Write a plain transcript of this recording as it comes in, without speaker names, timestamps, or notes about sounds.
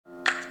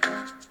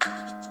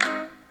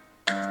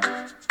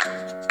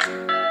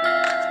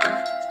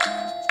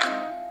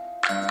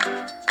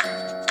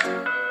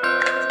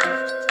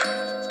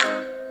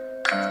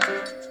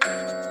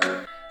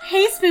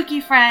spooky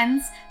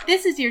friends.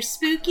 This is your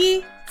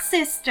spooky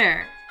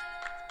sister,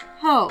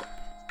 Hope.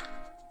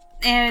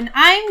 And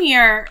I'm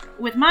here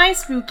with my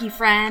spooky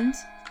friend,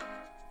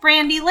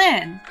 Brandy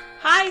Lynn.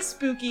 Hi,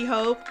 Spooky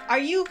Hope. Are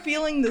you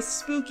feeling the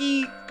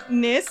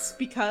spookiness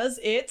because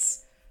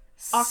it's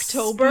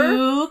October?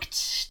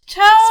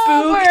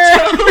 Spooktober.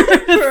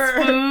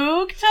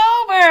 Spooktober.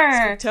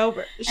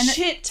 Spooktober.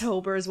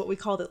 Shittober is what we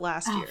called it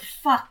last year.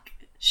 Fuck.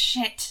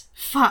 Shit.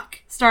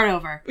 Fuck. Start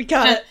over. We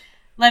got it.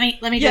 Let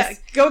me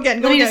just... Go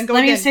again. Let me just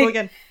take a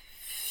minute.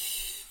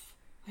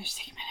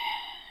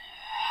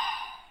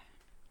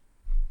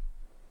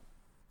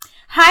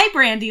 Hi,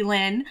 Brandy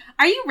Lynn.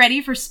 Are you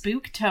ready for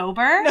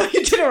Spooktober? No,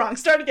 you did it wrong.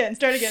 Start again.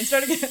 Okay, let me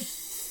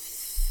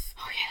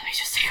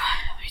just take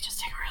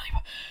a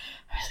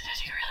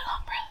really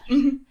long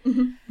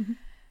breath.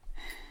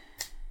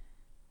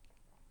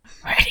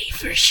 Ready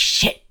for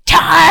shit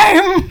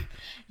time,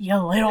 you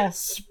little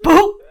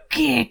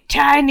spooky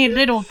tiny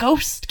little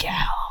ghost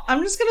gal.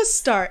 I'm just gonna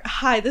start.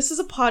 Hi, this is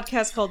a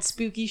podcast called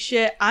Spooky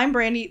Shit. I'm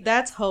Brandy.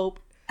 That's Hope.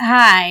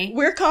 Hi.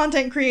 We're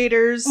content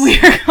creators. We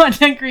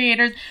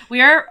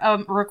are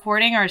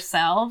recording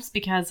ourselves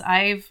because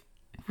I've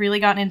really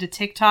gotten into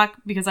TikTok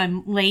because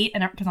I'm late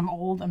and because I'm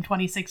old. I'm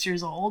 26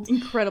 years old.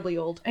 Incredibly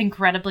old.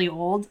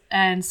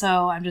 And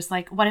so I'm just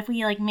like, what if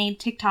we made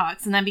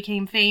TikToks and then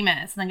became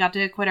famous and then got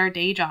to quit our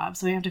day job?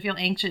 So we don't have to feel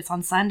anxious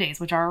on Sundays,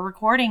 which are our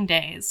recording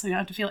days. So we don't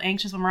have to feel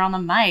anxious when we're on the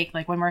mic,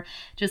 when we're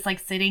just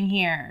sitting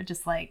here,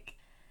 just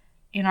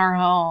in our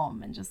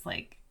home and just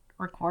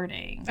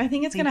recording. I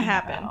think it's going to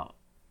happen.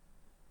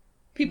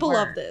 People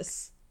love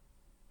this.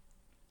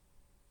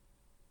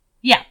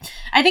 Yeah.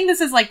 I think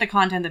this is the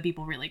content that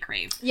people really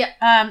crave.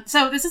 Yeah.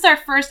 So this is our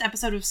first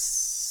episode of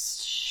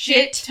Shittober.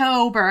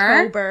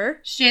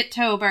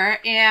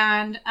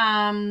 And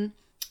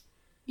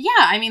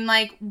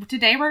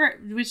today we're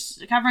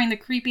covering the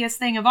creepiest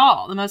thing of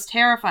all, the most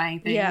terrifying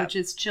thing, which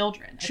is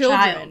children.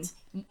 Child.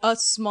 A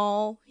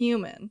small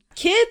human.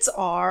 Kids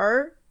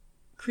are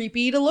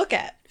creepy to look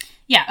at.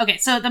 Yeah, okay.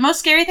 So the most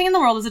scary thing in the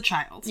world is a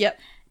child. Yep.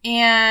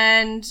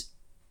 And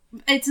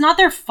it's not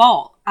their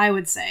fault, I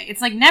would say. It's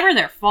never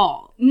their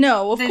fault.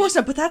 No, of course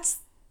not. But that's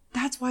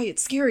why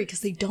it's scary, because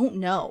they don't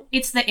know.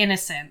 It's the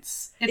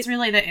innocence. It's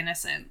really the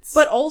innocence.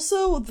 But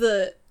also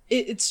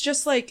it's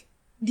just the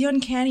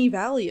uncanny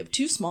valley of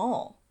too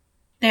small.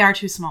 They are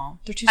too small.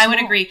 They're too small. I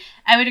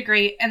would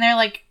agree. And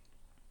they're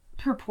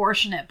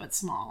proportionate but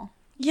small.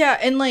 Yeah,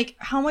 and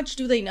how much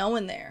do they know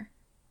in there?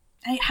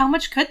 How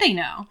much could they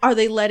know? Are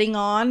they letting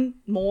on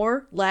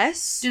more?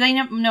 Less? Do they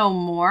know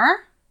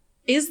more?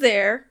 Is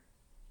there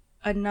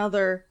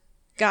another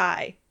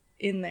guy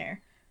in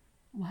there?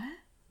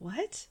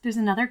 What? There's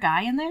another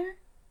guy in there?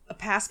 A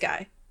past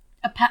guy.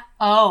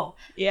 Oh.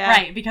 Yeah.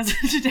 Right, because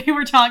today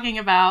we're talking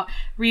about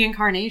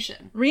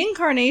reincarnation.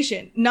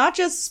 Reincarnation. Not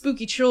just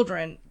spooky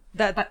children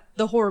that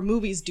the horror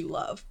movies do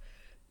love.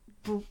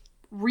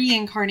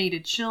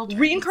 Reincarnated children.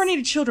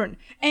 Reincarnated children.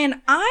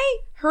 And I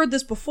heard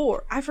this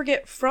before. I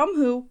forget from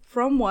who,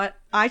 from what.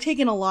 I take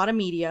in a lot of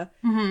media.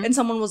 Mm-hmm. And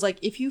someone was like,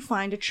 if you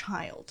find a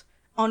child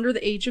under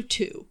the age of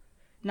 2,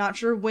 not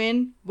sure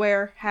when,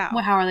 where, how.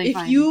 Well, how are they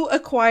finding? If you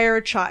acquire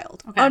a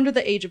child under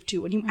the age of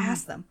 2 and you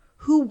ask them,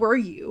 who were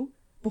you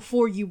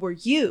before you were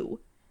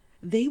you,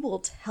 they will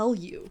tell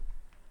you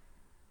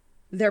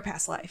their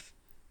past life.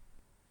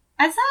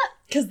 Is that?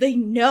 Because they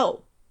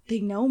know. They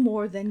know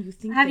more than you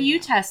think. Have you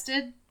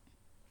tested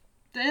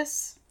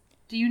this?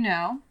 Do you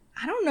know?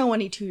 I don't know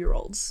any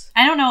 2-year-olds.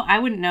 I don't know. I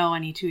wouldn't know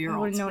any 2-year-olds. I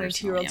wouldn't know any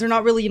 2-year-olds. They're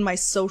not really in my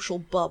social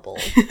bubble.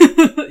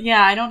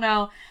 Yeah, I don't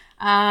know.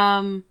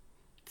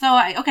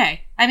 So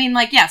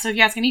if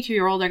you ask any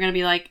 2-year-old, they're going to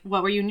be like,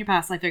 what were you in your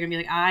past life? They're going to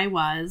be like, I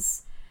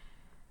was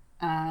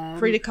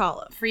Frida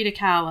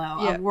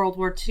Kahlo, a World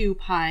War II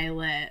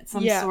pilot,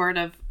 some sort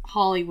of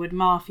Hollywood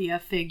mafia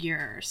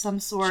figure, some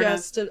sort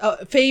of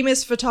a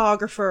famous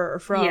photographer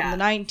from the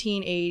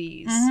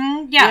 1980s.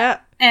 Mm-hmm,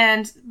 yeah.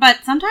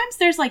 But sometimes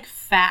there's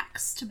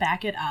facts to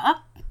back it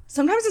up.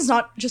 Sometimes it's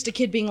not just a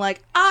kid being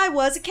like, I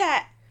was a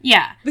cat.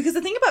 Yeah. Because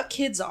the thing about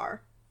kids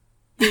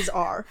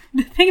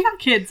the thing about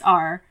kids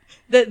are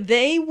that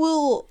they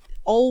will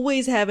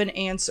always have an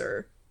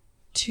answer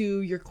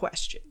to your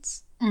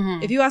questions.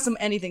 Mm-hmm. If you ask them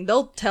anything,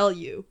 they'll tell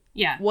you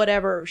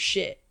whatever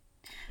shit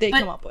they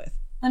come up with.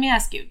 Let me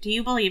ask you, do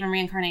you believe in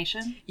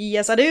reincarnation?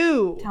 Yes, I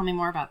do. Tell me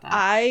more about that.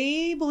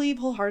 I believe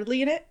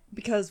wholeheartedly in it,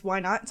 because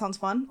why not? It sounds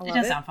fun. I love it.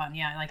 It does sound fun,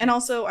 yeah. I like it. And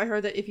also, I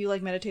heard that if you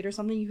meditate or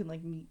something, you can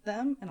meet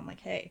them. And I'm like,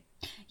 hey.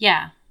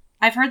 Yeah.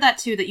 I've heard that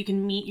too, that you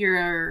can meet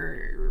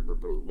your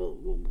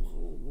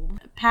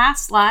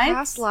past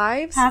lives.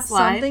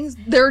 Some things,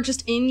 they're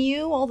just in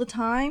you all the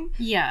time.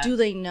 Yeah. Do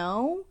they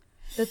know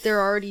that they're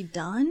already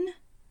done?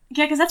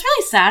 Yeah, because that's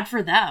really sad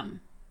for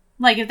them.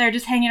 If they're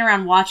just hanging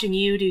around watching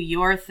you do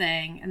your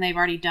thing and they've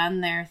already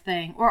done their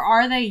thing. Or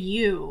are they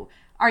you?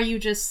 Are you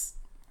just...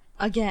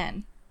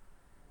 Again,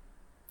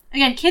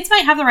 kids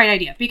might have the right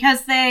idea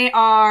because they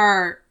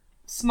are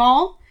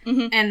small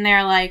and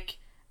they're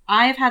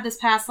I've had this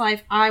past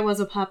life. I was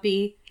a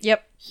puppy.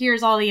 Yep.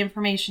 Here's all the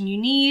information you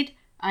need.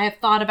 I have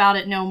thought about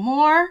it no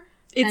more,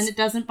 and it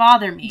doesn't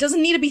bother me. It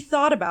doesn't need to be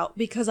thought about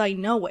because I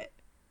know it.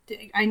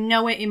 I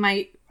know it in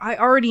my I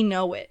already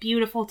know it.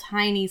 beautiful,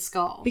 tiny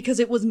skull. Because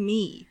it was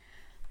me.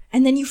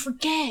 And then you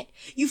forget.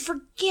 You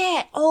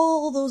forget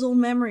all those old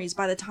memories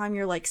by the time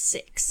you're like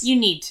 6. You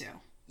need to.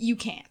 You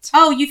can't.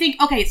 Oh, you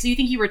think, okay, so you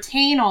think you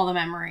retain all the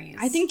memories.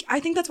 I think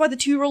that's why the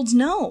 2-year-olds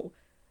know.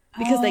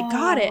 Because they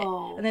got it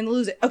and then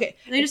lose it. Okay.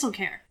 They just don't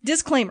care.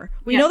 Disclaimer.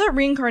 We know that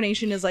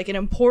reincarnation is like an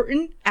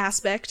important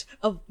aspect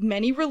of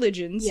many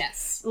religions.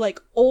 Yes. Like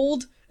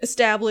old,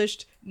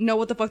 established, know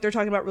what the fuck they're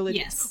talking about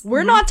religions. Yes.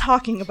 We're not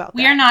talking about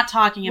that. We are not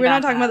talking about We're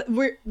not talking that.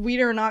 about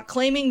we are not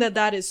claiming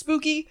that is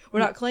spooky.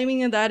 We're not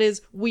claiming that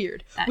is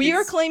weird. We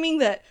are claiming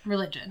that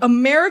religion.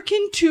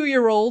 American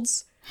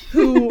 2-year-olds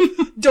who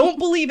don't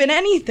believe in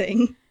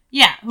anything.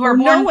 Yeah, who are or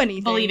born know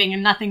anything, believing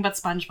in nothing but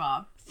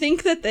SpongeBob.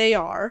 think that they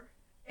are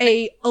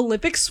a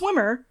Olympic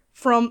swimmer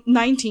from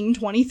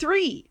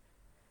 1923.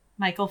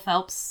 Michael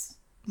Phelps,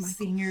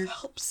 senior.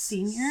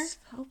 Phelpses.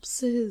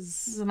 This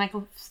is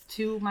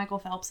two Michael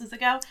Phelpses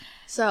ago.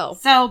 So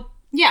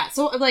yeah,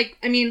 so like,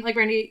 I mean, like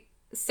Randy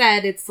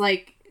said, it's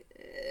like,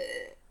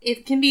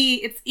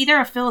 it's either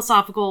a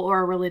philosophical or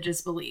a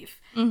religious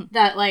belief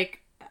that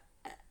like,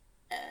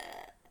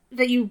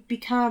 that you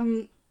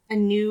become a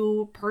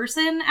new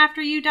person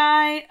after you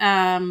die,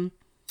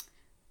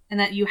 and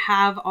that you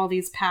have all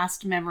these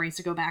past memories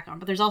to go back on.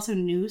 But there's also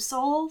new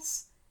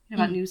souls. You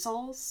know about new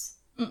souls?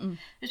 Mm-mm.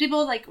 There's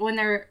people like when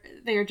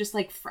they're just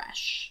like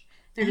fresh.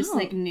 They're just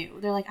like new.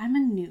 They're like, I'm a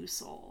new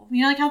soul.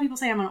 You know, like how people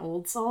say I'm an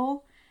old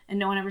soul, and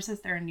no one ever says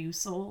they're a new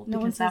soul. No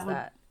one says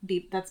that.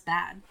 That's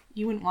bad.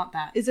 You wouldn't want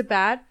that. Is it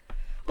bad?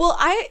 Well,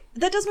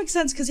 that does make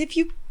sense because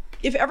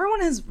if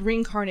everyone has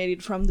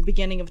reincarnated from the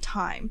beginning of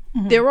time,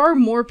 there are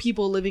more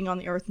people living on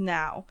the earth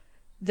now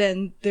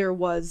than there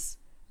was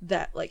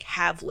that like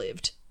have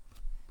lived.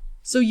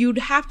 So you'd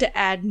have to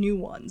add new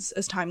ones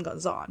as time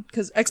goes on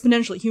because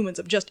exponentially humans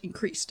have just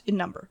increased in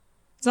number.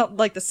 It's not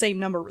like the same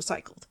number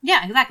recycled.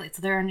 Yeah, exactly.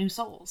 So there are new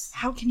souls.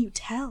 How can you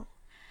tell?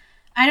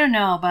 I don't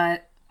know,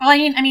 but well,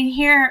 I mean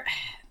here,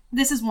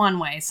 this is one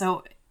way.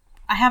 So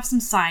I have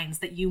some signs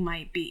that you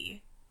might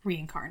be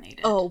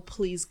reincarnated. Oh,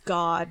 please,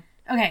 God.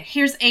 Okay,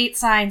 here's 8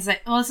 signs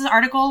that... Well, this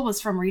article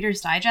was from Reader's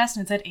Digest,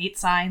 and it said 8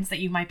 signs that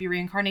you might be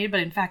reincarnated,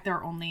 but in fact, there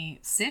are only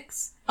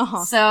 6.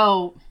 Uh-huh.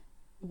 So...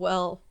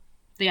 Well...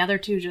 The other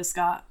 2 just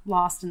got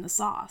lost in the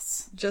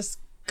sauce. Just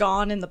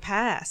gone in the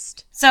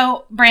past.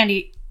 So,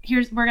 Brandy,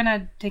 we're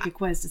gonna take a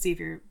quiz to see if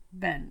you're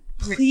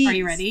Please. Are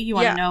you ready? You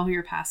want to know who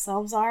your past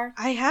selves are?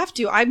 I have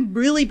to. I'm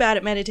really bad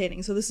at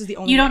meditating, so this is the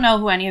only You don't know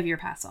who any of your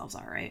past selves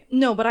are, right?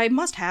 No, but I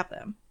must have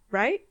them,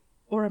 right?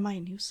 Or am I a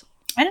new soul?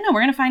 I don't know.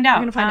 We're gonna find out.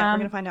 We're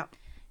gonna find out.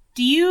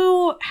 Do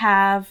you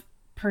have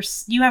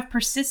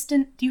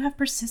persistent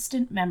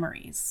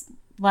memories?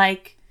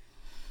 Like,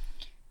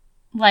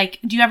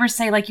 do you ever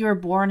say, like, you were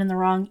born in the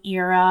wrong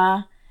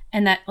era?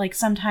 And that, like,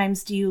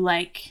 sometimes do you,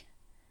 like,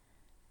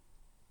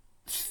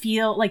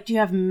 feel, like, do you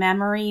have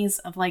memories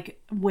of, like,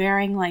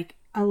 wearing, like,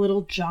 a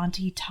little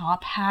jaunty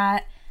top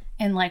hat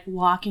and, like,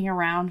 walking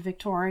around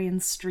Victorian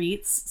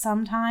streets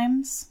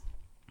sometimes?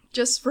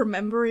 Just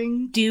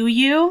remembering. Do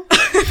you?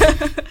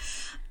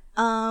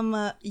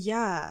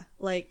 Yeah.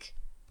 Like,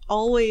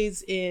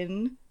 always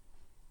in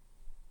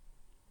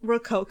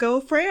Rococo,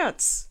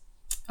 France.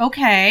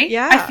 Okay.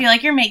 Yeah. I feel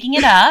like you're making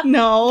it up.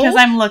 No. Because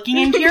I'm looking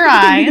into your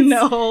eyes.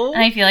 No.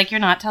 And I feel like you're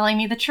not telling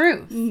me the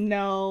truth.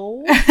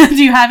 No.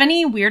 Do you have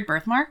any weird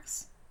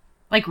birthmarks?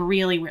 Like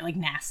really weird, like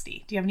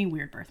nasty. Do you have any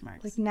weird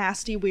birthmarks? Like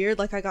nasty, weird,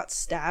 like I got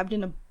stabbed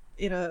in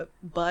a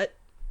butt.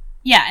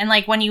 Yeah, and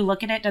like when you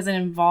look at it, does it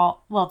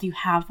involve... Well, do you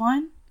have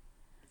one?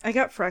 I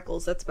got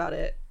freckles, that's about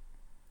it.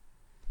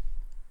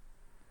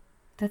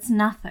 That's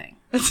nothing.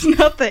 That's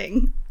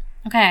nothing.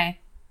 Okay,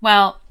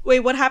 well... Wait,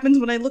 what happens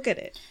when I look at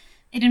it?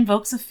 It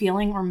invokes a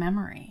feeling or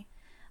memory.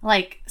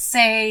 Like,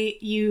 say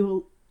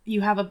you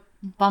have a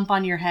bump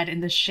on your head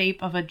in the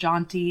shape of a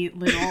jaunty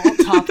little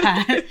top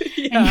hat,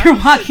 Yeah. and you're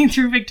walking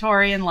through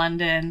Victorian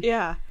London.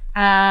 Yeah.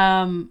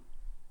 I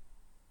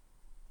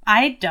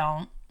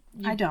don't.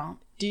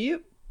 Do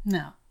you?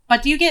 No.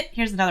 But do you get...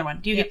 Here's another one.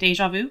 Do you get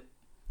deja vu?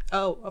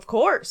 Oh, of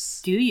course.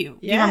 Do you?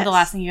 Do you remember the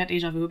last thing you got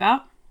deja vu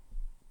about?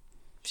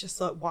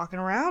 Just like walking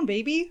around,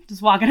 baby.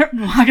 Just walking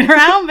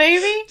around,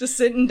 baby. Just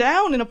sitting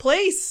down in a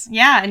place.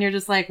 Yeah, and you're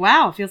just like,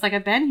 wow, it feels like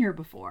I've been here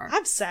before.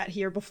 I've sat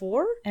here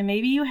before. And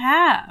maybe you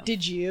have.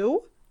 Did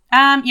you?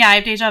 Yeah, I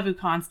have deja vu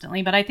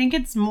constantly, but I think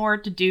it's more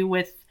to do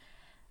with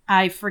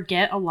I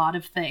forget a lot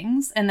of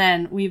things, and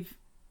then when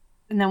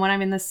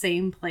I'm in the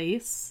same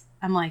place,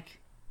 I'm like,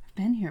 I've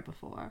been here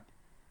before.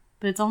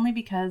 But it's only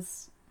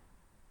because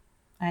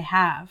I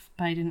have,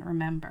 but I didn't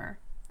remember.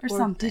 Or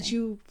something. Did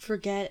you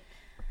forget?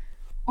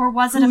 Or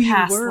was it a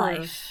past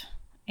life?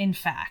 In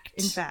fact.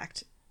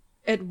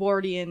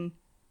 Edwardian,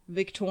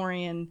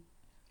 Victorian,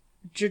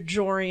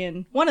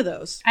 Georgian, one of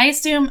those. I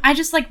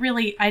just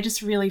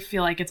really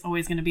feel like it's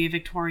always going to be a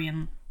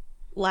Victorian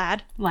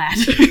lad.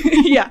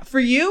 Yeah. For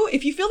you,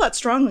 if you feel that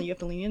strongly, you have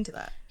to lean into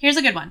that. Here's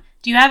a good one.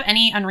 Do you have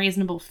any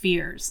unreasonable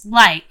fears?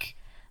 Like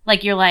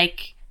Like, you're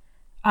like,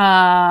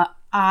 I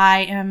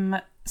am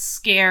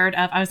scared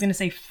of, I was going to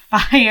say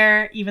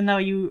fire, even though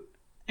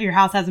your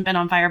house hasn't been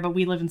on fire, but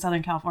we live in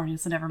Southern California,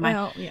 so never mind.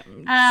 Well, yeah.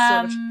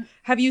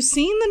 Have you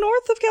seen the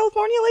north of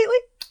California lately?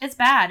 It's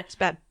bad. It's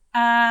bad.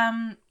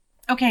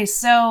 Okay,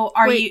 so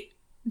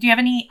do you have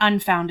any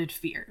unfounded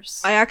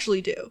fears? I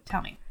actually do.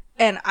 Tell me.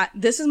 And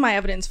this is my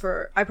evidence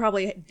for I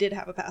probably did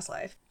have a past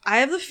life. I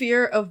have the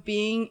fear of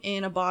being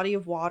in a body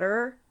of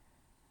water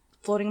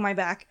floating on my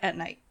back at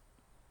night.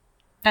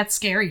 That's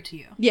scary to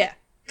you. Yeah,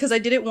 because I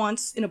did it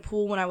once in a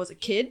pool when I was a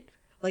kid.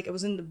 Like, I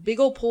was in the big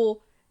old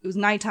pool. It was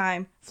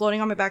nighttime,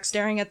 floating on my back,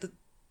 staring at the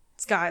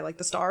sky, like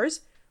the stars.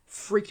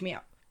 Freaked me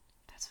out.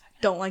 That's fucking...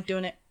 Don't like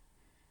doing it.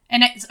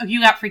 And so you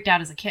got freaked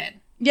out as a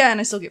kid? Yeah, and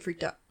I still get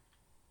freaked out.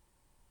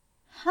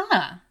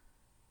 Huh.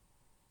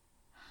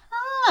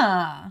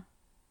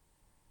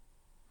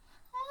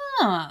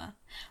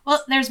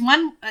 Well, there's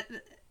one...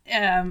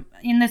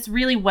 in this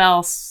really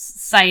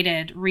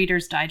well-cited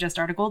Reader's Digest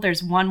article,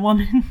 there's one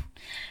woman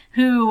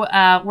who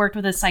worked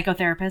with a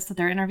psychotherapist that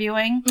they're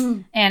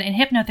interviewing. And in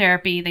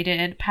hypnotherapy, they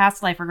did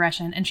past life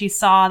regression, and she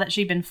saw that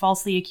she'd been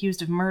falsely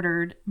accused of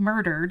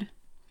murdered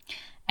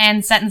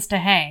and sentenced to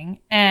hang.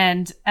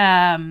 And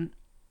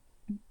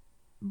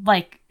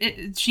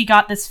she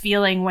got this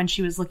feeling when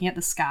she was looking at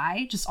the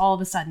sky. Just all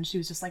of a sudden, she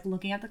was just like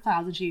looking at the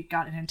clouds, and she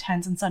got an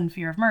intense and sudden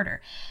fear of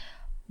murder.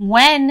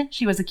 When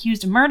she was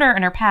accused of murder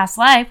in her past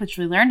life, which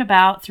we learned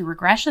about through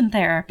regression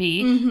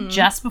therapy,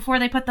 just before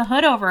they put the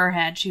hood over her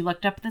head, she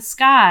looked up at the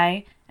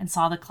sky and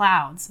saw the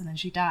clouds, and then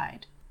she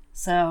died.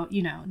 So,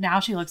 now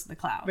she looks at the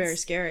clouds. Very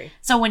scary.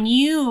 So when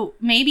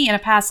maybe in a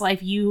past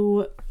life,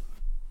 you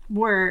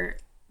were,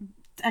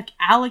 an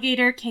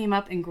alligator came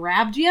up and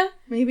grabbed you.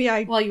 Maybe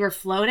while you were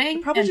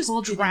floating. Probably just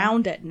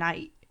drowned at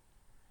night.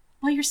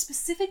 Well, you're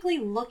specifically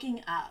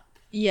looking up.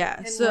 Yeah,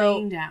 and so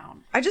laying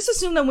down. I just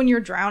assume that when you're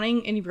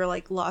drowning and you're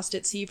like lost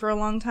at sea for a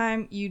long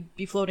time, you'd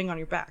be floating on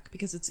your back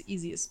because it's the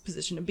easiest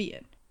position to be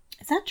in.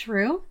 Is that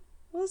true?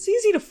 Well, it's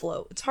easy to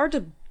float. It's hard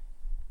to...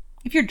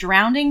 If you're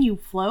drowning, you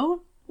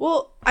float?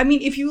 Well, I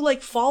mean, if you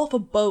like fall off a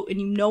boat and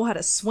you know how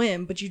to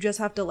swim, but you just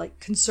have to like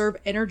conserve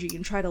energy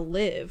and try to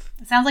live.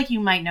 It sounds like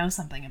you might know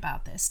something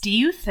about this. Do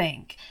you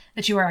think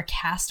that you are a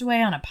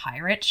castaway on a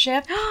pirate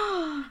ship?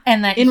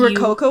 And that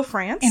Rococo,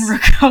 France? In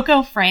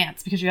Rococo,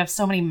 France, because you have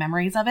so many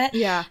memories of it.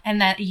 Yeah.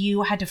 And that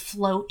you had to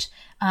float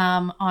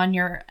on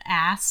your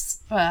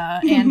ass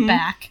and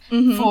back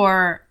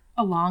for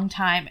a long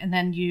time, and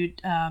then you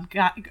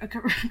got a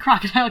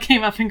crocodile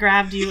came up and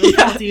grabbed you and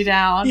held you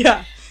down.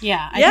 Yeah.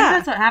 Yeah, I think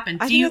that's what happened.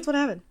 I think that's what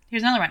happened.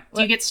 Here's another one. What?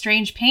 Do you get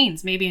strange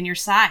pains, maybe in your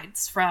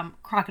sides, from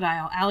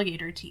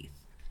alligator teeth?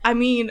 I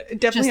mean,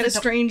 definitely had a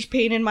strange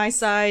pain in my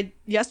side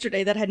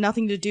yesterday that had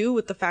nothing to do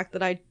with the fact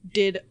that I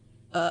did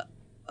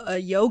a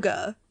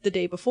yoga the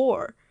day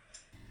before.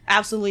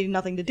 Absolutely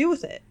nothing to do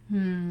with it.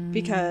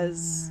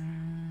 Because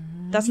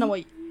that's not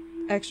what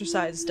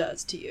exercise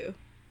does to you.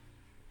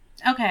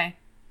 Okay.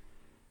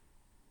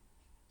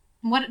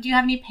 What do you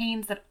have any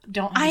pains that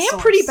don't have I am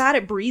pretty bad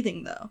at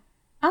breathing, though.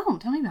 Oh,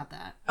 tell me about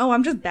that. Oh,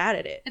 I'm just bad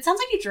at it. It sounds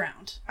like you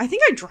drowned. I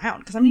think I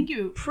drowned because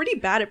I'm pretty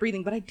bad at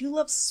breathing, but I do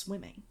love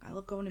swimming. I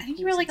love going to pools. I think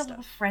you were like a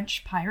little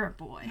French pirate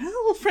boy. I'm a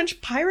little French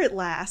pirate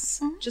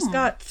lass. Just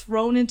got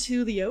thrown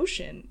into the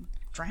ocean.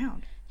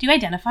 Drowned. Do you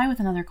identify with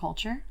another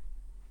culture?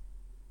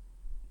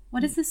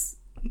 What is this?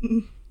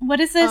 What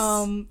is this?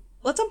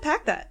 Let's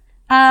unpack that.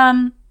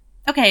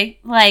 Okay,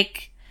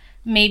 like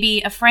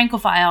maybe a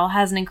Francophile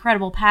has an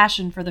incredible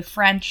passion for the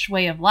French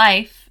way of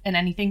life and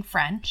anything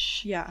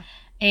French. Yeah.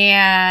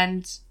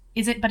 And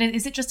is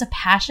it just a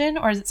passion,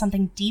 or is it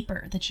something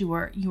deeper that you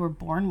were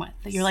born with,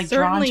 that you're like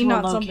certainly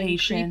drawn to not a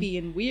location? Something creepy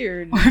and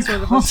weird, or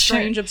sort of a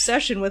strange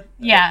obsession with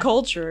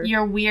culture.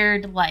 Your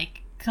weird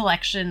like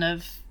collection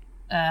of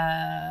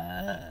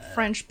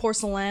French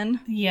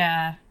porcelain.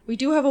 Yeah. We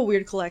do have a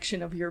weird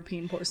collection of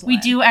European porcelain. We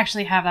do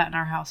actually have that in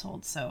our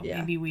household, so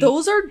maybe we...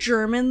 Those are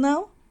German,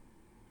 though.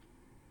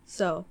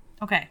 So.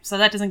 Okay, so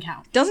that doesn't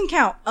count. Doesn't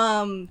count.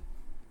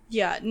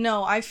 Yeah,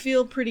 no, I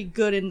feel pretty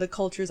good in the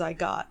cultures I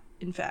got,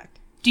 in fact.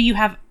 Do you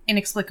have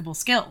inexplicable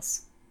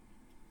skills?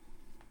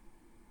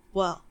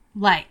 Well.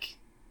 Like,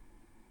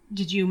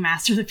 did you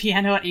master the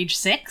piano at age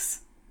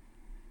 6?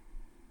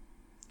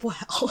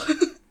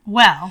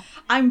 Well.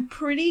 I'm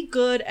pretty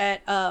good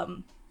at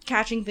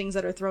catching things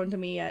that are thrown to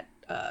me at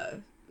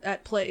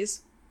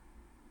plays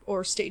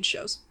or stage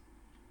shows.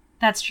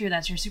 That's true.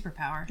 That's your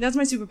superpower. That's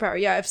my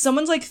superpower. Yeah. If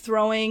someone's like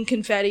throwing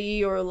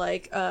confetti or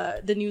like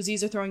the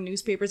newsies are throwing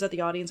newspapers at the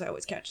audience, I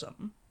always catch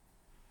something.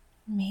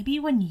 Maybe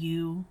when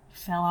you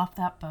fell off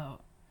that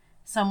boat,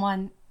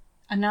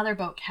 another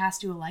boat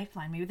cast you a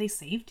lifeline. Maybe they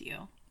saved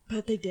you.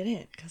 But they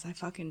didn't, because I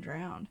fucking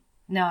drowned.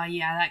 No,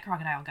 yeah, that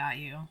crocodile got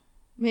you.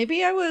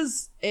 Maybe I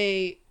was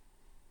I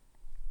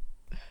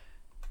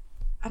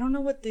don't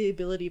know what the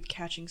ability of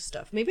catching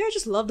stuff. Maybe I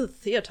just loved the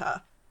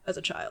theater as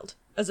a child,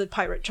 as a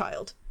pirate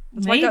child.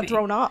 That's why I got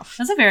thrown off.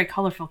 That's a very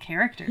colorful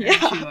character, yeah.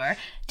 Sure.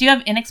 Do you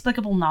have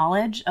inexplicable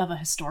knowledge of a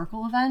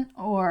historical event?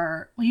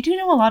 Or, well, you do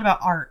know a lot about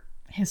art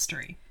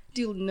history.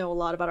 do know a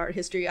lot about art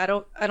history. I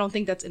don't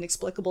think that's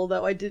inexplicable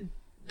though. I did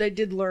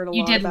learn a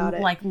lot about it.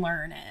 You did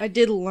learn it. I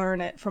did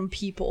learn it from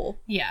people.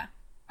 Yeah.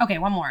 Okay,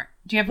 one more.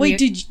 Do you have Wait,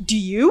 do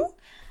you?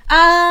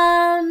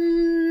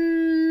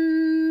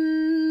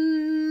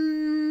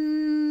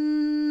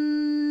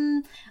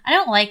 I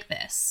don't like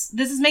this.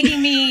 This is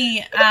making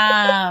me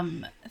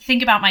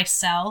think about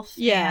myself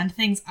and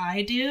things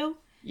I do.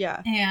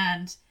 Yeah.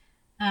 And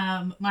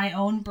my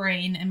own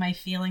brain and my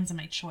feelings and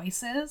my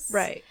choices.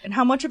 Right. And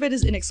how much of it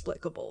is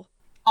inexplicable?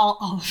 All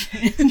of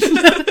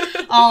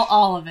it.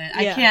 all of it.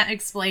 Yeah. I can't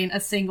explain a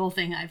single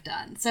thing I've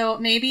done. So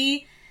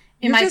maybe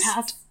in You're my just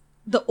past...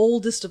 the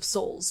oldest of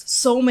souls.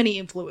 So many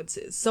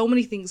influences. So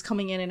many things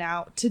coming in and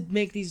out to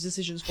make these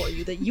decisions for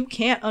you that you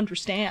can't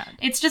understand.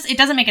 It's just... It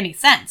doesn't make any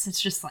sense.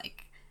 It's just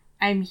like,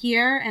 I'm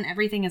here and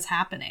everything is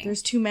happening.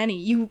 There's too many.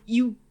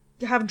 You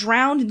have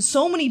drowned in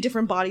so many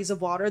different bodies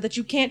of water that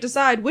you can't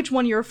decide which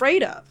one you're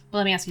afraid of. But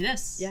let me ask you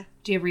this. Yeah.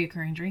 Do you have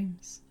reoccurring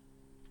dreams?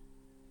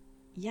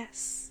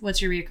 Yes.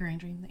 What's your reoccurring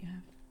dream that you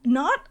have?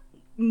 Not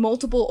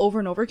multiple over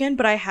and over again,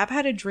 but I have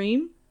had a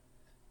dream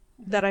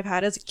that I've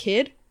had as a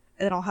kid,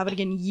 and then I'll have it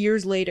again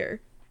years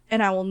later,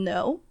 and I will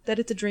know that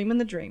it's a dream in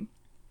the dream.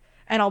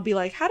 And I'll be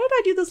like, how did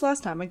I do this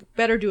last time? I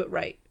better do it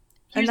right.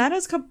 And that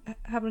has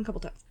happened a couple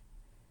times.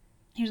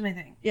 Here's my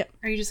thing. Yeah.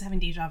 Are you just having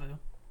deja vu?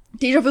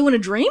 Deja vu in a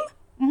dream?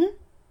 Mm-hmm.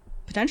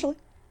 Potentially.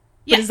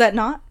 Yeah. But is that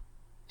not?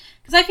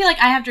 Because I feel like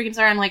I have dreams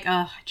where I'm like,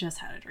 oh, I just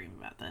had a dream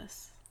about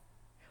this.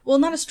 Well,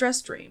 not a stress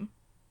dream.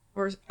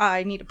 Or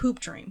I need a poop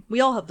dream.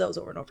 We all have those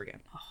over and over again.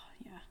 Oh,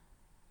 yeah.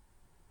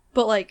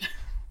 But like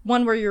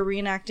one where you're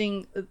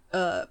reenacting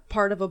a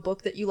part of a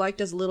book that you liked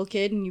as a little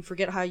kid and you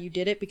forget how you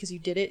did it because you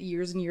did it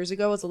years and years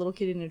ago as a little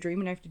kid in a dream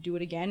and have to do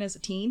it again as a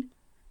teen.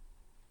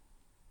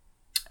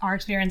 Our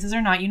experiences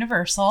are not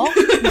universal.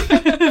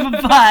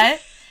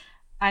 But,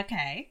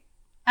 okay.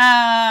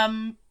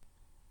 I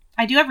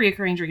do have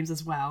reoccurring dreams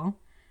as well.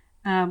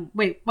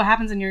 Wait, what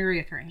happens in your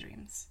reoccurring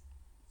dreams?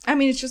 I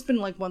mean, it's just been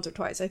like once or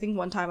twice. I think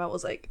one time I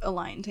was like a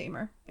lion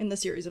tamer in the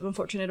series of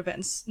Unfortunate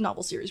Events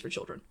novel series for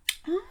children.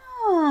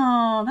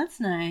 Oh, that's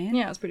nice.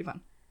 Yeah, it's pretty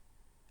fun.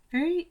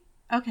 Very,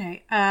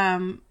 okay.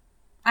 I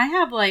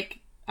have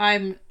like,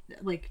 I'm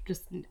like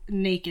just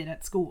naked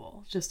at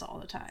school just all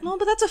the time. No,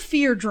 but that's a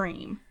fear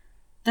dream.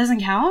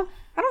 Doesn't count?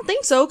 I don't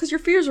think so, because your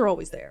fears are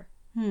always there.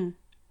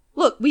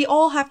 Look, we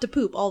all have to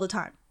poop all the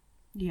time.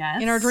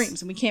 Yes. In our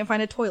dreams, and we can't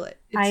find a toilet.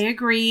 I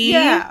agree.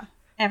 Yeah.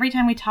 Every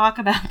time we talk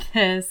about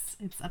this,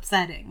 it's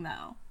upsetting,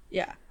 though.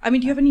 Yeah. I mean,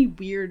 do you have any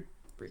weird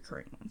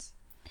recurring ones?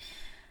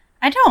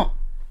 I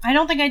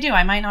don't think I do.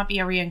 I might not be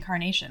a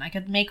reincarnation. I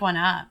could make one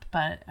up,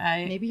 but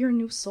Maybe you're a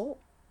new soul.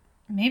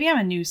 Maybe I'm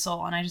a new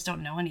soul, and I just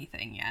don't know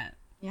anything yet.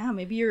 Yeah,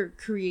 maybe you're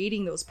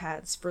creating those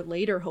paths for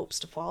later hopes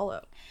to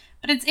follow.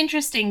 But it's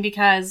interesting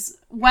because,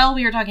 while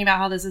we were talking about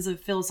how this is a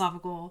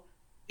philosophical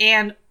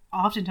and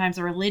oftentimes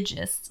a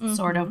religious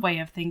sort of way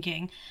of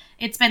thinking,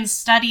 it's been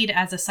studied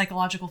as a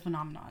psychological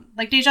phenomenon,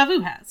 like deja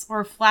vu has,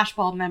 or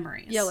flashbulb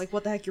memories. Yeah, like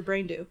what the heck your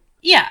brain do?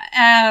 Yeah.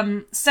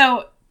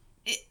 So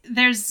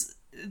there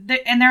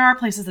are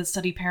places that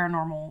study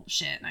paranormal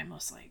shit, and I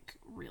most like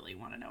really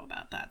want to know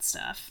about that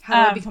stuff.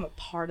 How do I become a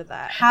part of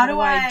that? How do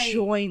I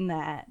join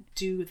that?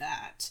 Do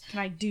that? Can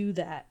I do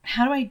that?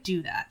 How do I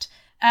do that?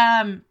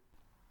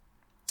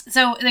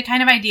 So the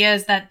kind of idea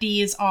is that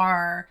these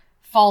are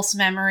false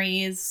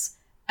memories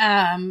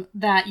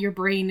that your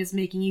brain is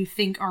making you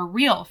think are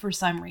real for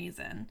some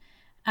reason.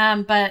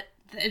 But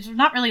it's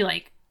not really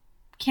like,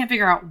 can't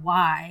figure out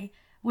why.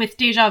 With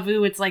deja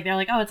vu, it's like, they're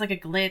like, oh, it's like a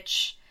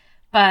glitch.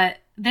 But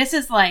this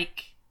is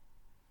like,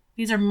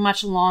 these are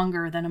much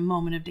longer than a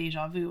moment of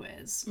deja vu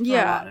is.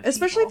 Yeah,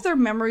 especially if they're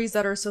memories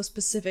that are so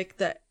specific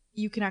that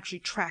you can actually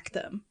track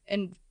them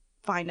and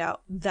find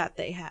out that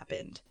they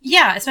happened.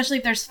 Yeah, especially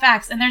if there's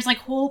facts. And there's like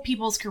whole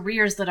people's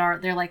careers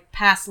they're like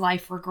past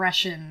life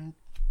regression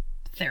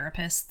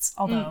therapists.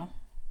 Although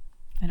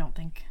I don't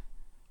think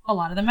a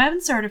lot of them have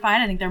been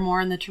certified. I think they're more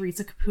in the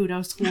Teresa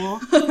Caputo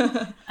school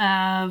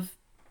of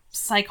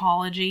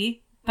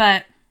psychology.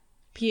 But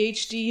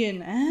PhD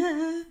in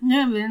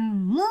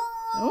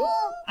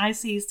I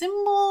see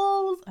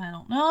symbols. I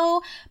don't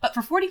know. But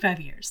for 45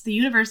 years, the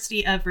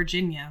University of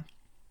Virginia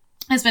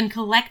has been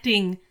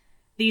collecting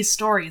these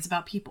stories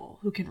about people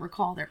who can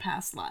recall their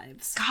past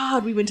lives.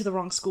 God, we went to the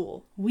wrong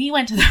school. We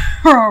went to the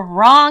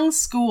wrong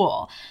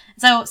school.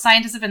 So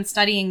scientists have been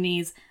studying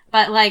these,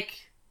 but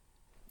like,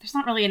 there's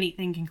not really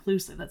anything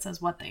conclusive that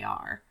says what they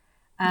are.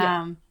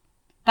 But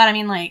I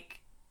mean, like,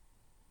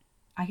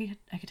 I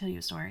could tell you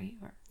a story.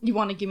 Or you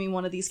want to give me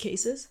one of these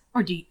cases?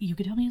 Or you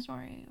could tell me a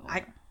story? Or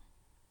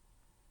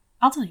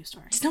I'll tell you a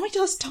story. Just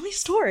tell me a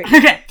story.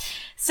 Okay.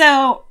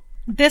 So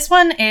this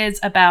one is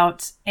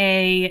about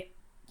a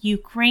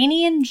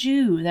Ukrainian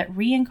Jew that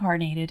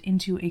reincarnated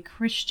into a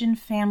Christian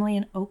family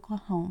in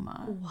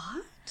Oklahoma.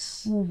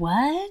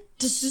 What?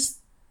 Does this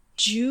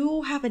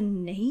Jew have a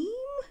name?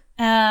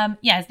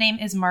 Yeah, his name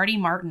is Marty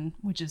Martin,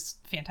 which is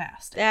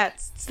fantastic.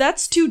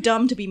 That's too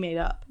dumb to be made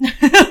up.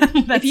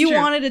 If you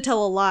wanted to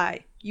tell a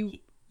lie,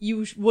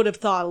 you would have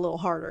thought a little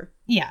harder.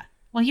 Yeah.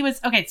 Well, he was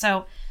okay.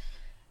 So,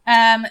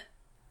 I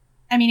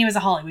mean, he was a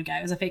Hollywood guy.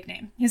 It was a fake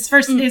name. His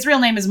real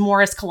name is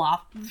Morris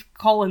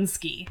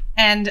Kolinsky.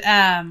 And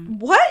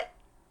what?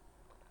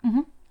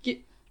 Mhm. Give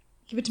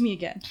it to me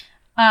again.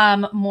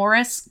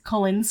 Morris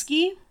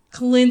Kolinsky.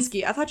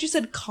 Kolinsky. I thought you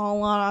said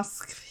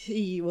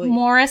colonoscopy.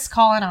 Morris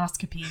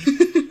Colonoscopy.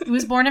 He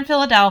was born in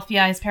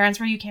Philadelphia. His parents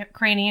were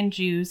Ukrainian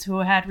Jews who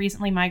had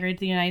recently migrated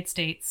to the United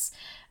States.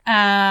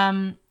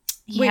 When?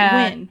 He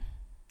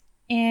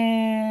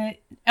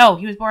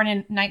was born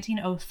in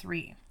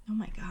 1903. Oh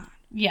my god.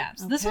 Yeah,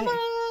 so this Okay.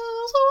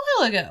 was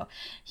a while ago.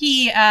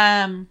 He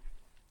had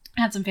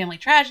some family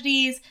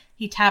tragedies.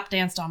 He tap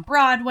danced on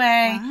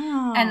Broadway.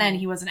 Wow. And then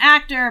he was an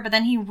actor, but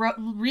then he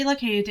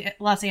relocated to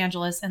Los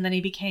Angeles, and then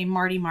he became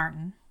Marty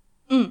Martin.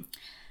 Mm.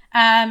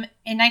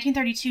 In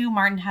 1932,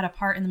 Martin had a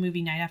part in the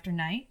movie Night After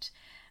Night,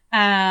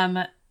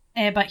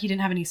 but he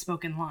didn't have any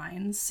spoken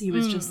lines. He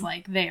was just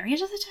like there. He's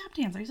just a tap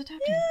dancer. He's a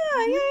tap dancer.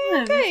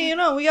 Yeah, okay. You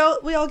know, we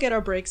all get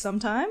our breaks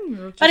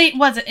sometime. But it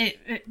wasn't.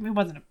 It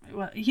wasn't.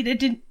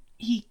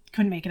 He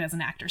couldn't make it as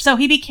an actor. So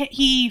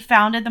he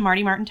founded the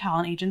Marty Martin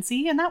Talent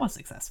Agency, and that was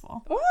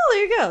successful. Well,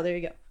 there you go. There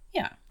you go.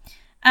 Yeah.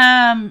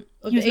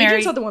 Look, He was the married.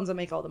 agents are the ones that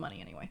make all the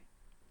money anyway.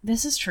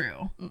 This is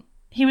true. Mm.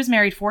 He was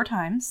married 4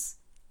 times.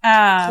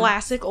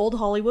 Classic old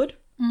Hollywood.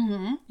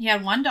 Mm-hmm. He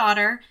had 1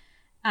 daughter,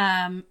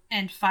 and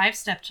 5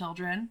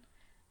 stepchildren.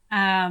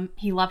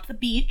 He loved the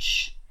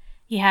beach.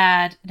 He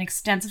had an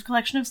extensive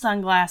collection of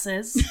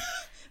sunglasses.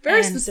 Very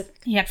and specific.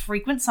 He had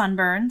frequent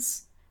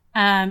sunburns.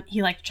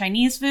 He liked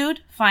Chinese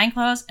food, fine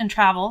clothes, and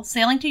travel,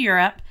 sailing to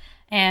Europe,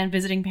 and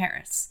visiting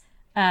Paris.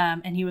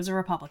 And he was a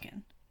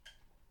Republican.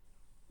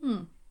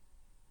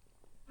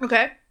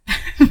 Okay.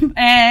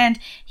 And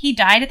he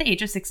died at the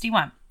age of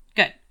 61.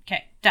 Good.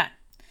 Okay, done.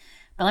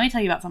 But let me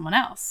tell you about someone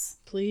else.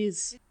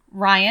 Please.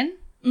 Ryan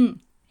Mm.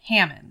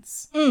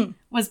 Hammonds Mm.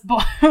 was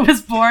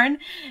born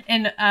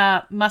in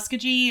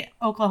Muskogee,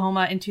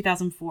 Oklahoma in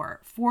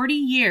 2004. 40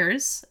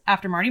 years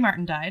after Marty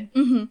Martin died.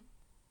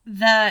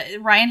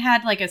 Mm-hmm. Ryan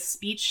had like a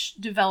speech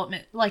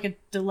development, like a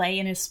delay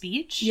in his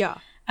speech. Yeah.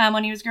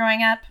 When he was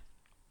growing up.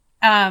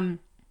 And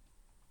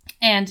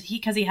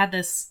because he had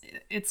this,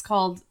 it's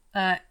called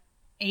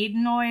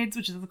adenoids,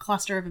 which is a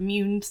cluster of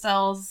immune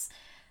cells,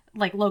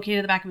 like located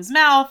at the back of his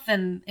mouth,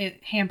 and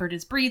it hampered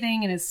his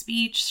breathing and his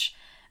speech.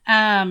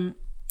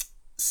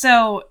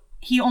 So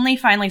he only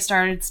finally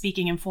started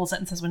speaking in full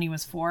sentences when he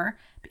was 4,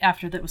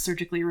 after that was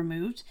surgically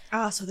removed.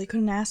 So they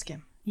couldn't ask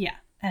him. Yeah.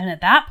 And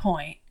at that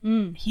point,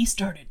 he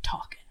started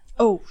talking.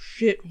 Oh,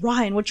 shit.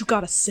 Ryan, what you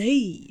gotta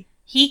say?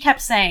 He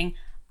kept saying,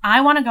 I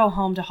want to go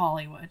home to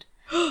Hollywood.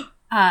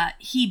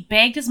 He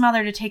begged his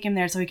mother to take him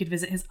there so he could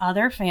visit his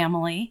other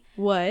family.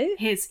 What?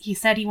 He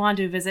said he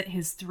wanted to visit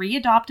his 3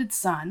 adopted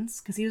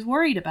sons because he was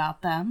worried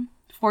about them.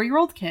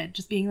 4-year-old kid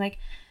just being like,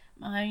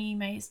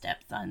 my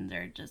stepsons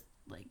are just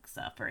like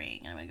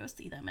suffering. I'm going to go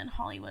see them in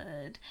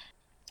Hollywood.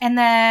 And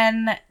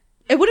then...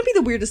 It wouldn't be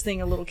the weirdest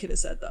thing a little kid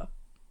has said, though.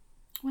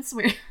 What's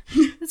weird?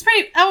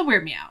 That would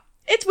weird me out.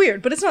 It's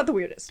weird, but it's not the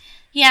weirdest.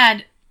 He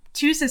had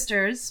 2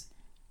 sisters.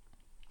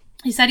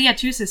 He said he had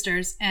 2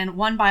 sisters and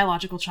 1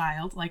 biological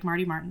child, like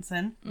Marty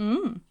Martinson,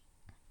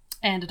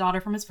 and a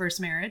daughter from his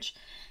first marriage.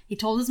 He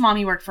told his mom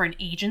he worked for an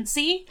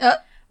agency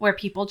where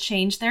people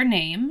changed their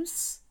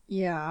names.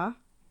 Yeah.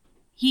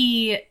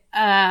 He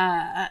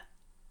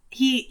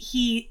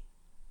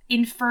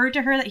inferred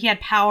to her that he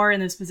had power in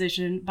this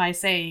position by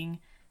saying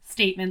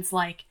statements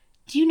like,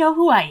 "Do you know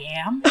who I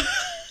am?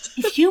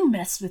 If you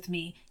mess with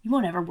me, you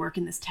won't ever work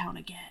in this town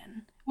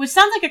again." Which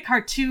sounds like a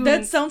cartoon.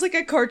 That sounds like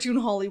a cartoon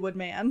Hollywood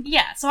man.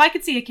 Yeah, so I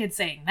could see a kid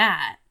saying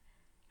that.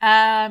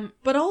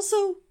 But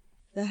also,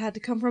 that had to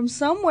come from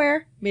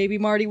somewhere. Maybe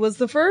Marty was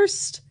the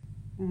first.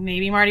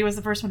 Maybe Marty was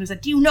the first one who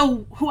said, "Do you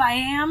know who I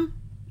am?"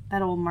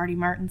 That old Marty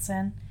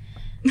Martinson.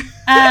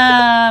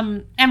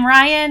 And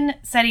Ryan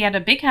said he had a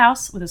big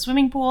house with a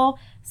swimming pool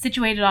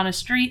situated on a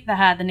street that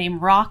had the name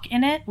Rock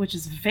in it, which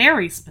is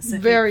very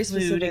specific. Very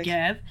clue specific. to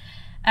give.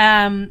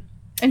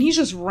 And he's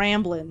just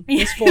rambling.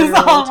 This He's all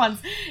 4-year-old. at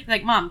once. He's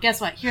like, "Mom, guess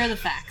what? Here are the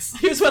facts."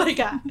 Here's what I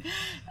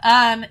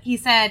got. He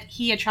said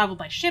he had traveled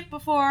by ship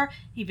before.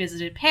 He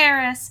visited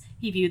Paris.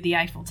 He viewed the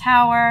Eiffel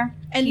Tower.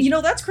 And you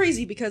know, that's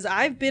crazy because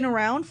I've been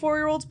around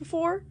 4-year-olds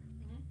before.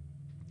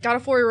 Got a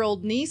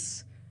 4-year-old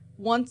niece,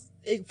 once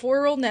a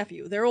 4-year-old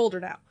nephew. They're older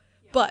now.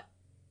 But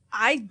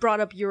I brought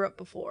up Europe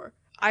before.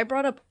 I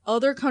brought up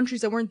other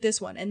countries that weren't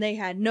this one, and they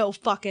had no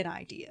fucking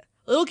idea.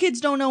 Little kids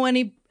don't know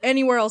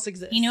anywhere else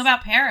exists. He knew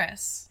about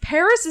Paris.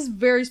 Paris is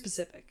very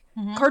specific.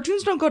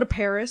 Cartoons don't go to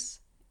Paris.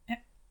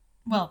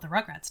 Well, the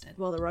Rugrats did.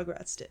 Well, the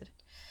Rugrats did.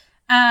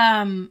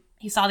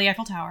 He saw the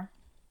Eiffel Tower.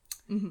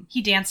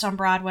 He danced on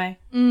Broadway.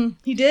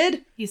 He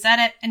did? He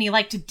said it, and he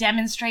liked to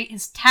demonstrate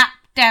his tap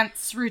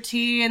dance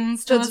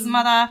routines to his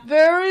mother.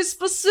 Very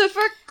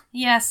specific.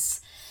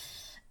 Yes.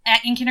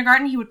 In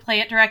kindergarten, he would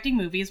play at directing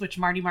movies, which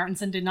Marty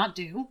Martinson did not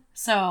do.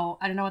 So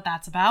I don't know what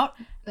that's about.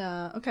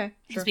 Okay,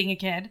 sure. Just being a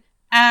kid.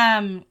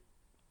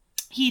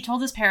 He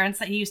told his parents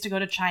that he used to go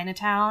to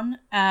Chinatown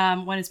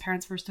when his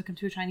parents first took him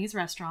to a Chinese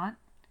restaurant,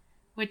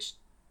 which...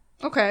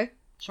 Okay.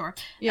 Sure.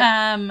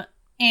 Yeah.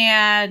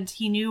 And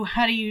he knew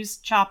how to use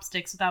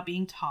chopsticks without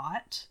being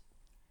taught.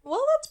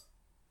 Well, that's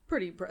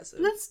pretty impressive.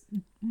 That's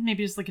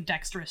maybe just like a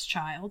dexterous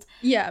child.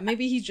 Yeah,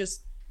 maybe he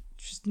just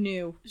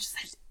knew.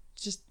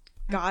 Just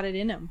got it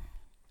in him.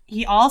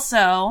 He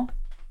also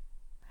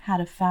had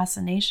a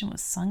fascination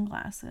with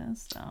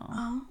sunglasses, though.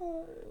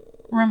 Oh.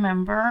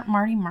 Remember,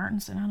 Marty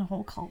Martinson had a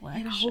whole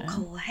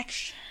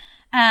collection.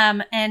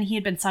 And he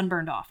had been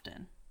sunburned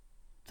often.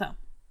 So,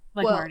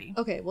 like Marty.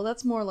 Okay, well,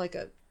 that's more like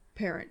a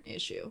parent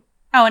issue.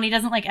 Oh, and he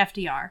doesn't like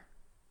FDR.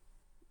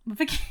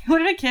 What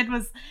if a kid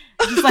was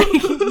just like,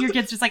 your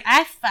kid's just like,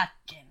 I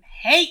fucking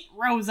hate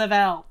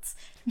Roosevelt.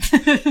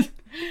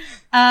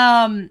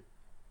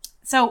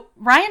 So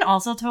Ryan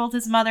also told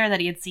his mother that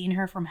he had seen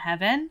her from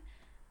heaven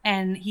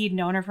and he'd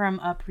known her from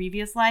a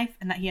previous life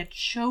and that he had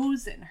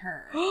chosen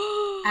her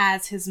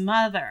as his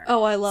mother.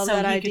 Oh, I love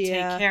that idea. So he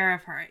could take care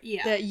of her.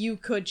 Yeah. That you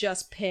could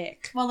just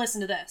pick. Well,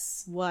 listen to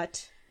this.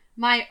 What?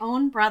 My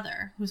own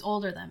brother, who's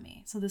older than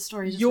me. So this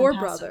story is just your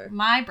been passed brother. over.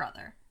 My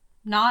brother.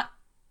 Not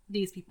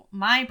these people.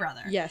 My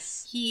brother.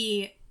 Yes.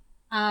 He,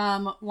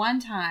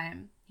 one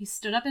time, he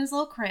stood up in his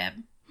little crib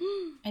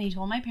and he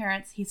told my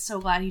parents he's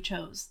so glad he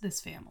chose this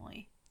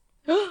family.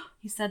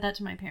 He said that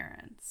to my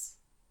parents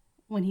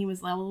when he was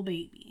a little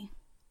baby.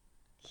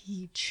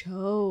 He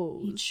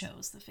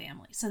chose the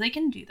family. So they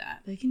can do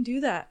that. They can do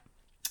that.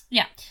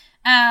 Yeah.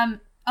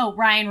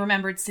 Ryan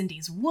remembered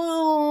Cindy's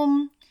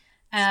womb.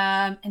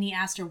 And he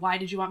asked her, why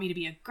did you want me to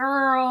be a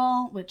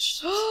girl?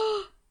 Which,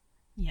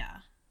 yeah.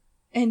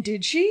 And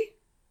did she?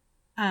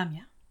 Yeah.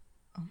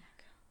 Oh my God.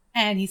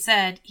 And he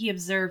said he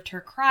observed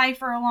her cry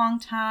for a long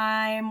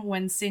time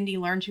when Cindy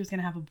learned she was going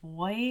to have a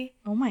boy.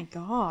 Oh my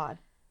God.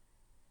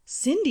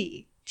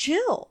 Cindy,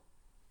 chill.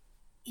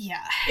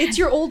 Yeah. It's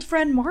your old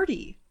friend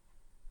Marty.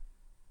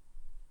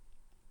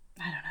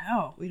 I don't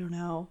know. We don't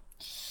know.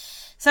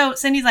 So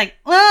Cindy's like,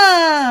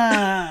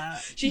 ah!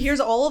 She hears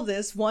all of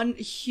this, one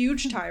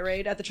huge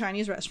tirade at the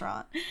Chinese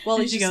restaurant, while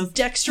And he's she just goes,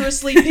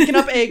 dexterously picking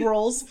up egg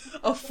rolls,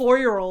 a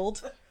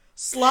 4-year-old,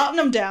 slotting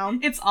them down.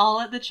 It's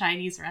all at the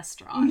Chinese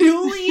restaurant.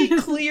 Newly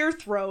clear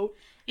throat,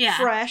 Yeah.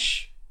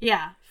 fresh.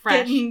 Yeah, fresh.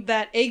 Getting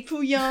that egg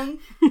foo young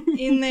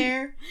in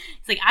there.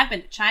 It's like, I've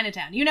been to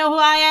Chinatown. You know who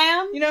I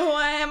am? You know who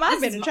I am?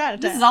 I've been to Chinatown.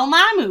 This is all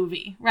my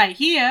movie right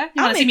here.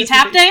 You want to see me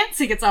tap dance?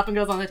 He gets up and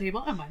goes on the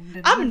table. I've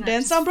been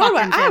dancing on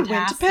Broadway. I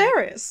went to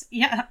Paris.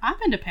 Yeah,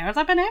 I've been to Paris.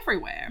 I've been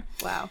everywhere.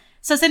 Wow.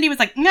 So Cindy was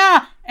like,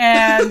 nah.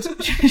 And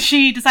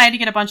she decided to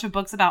get a bunch of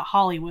books about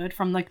Hollywood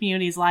from the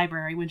community's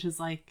library, which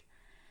is like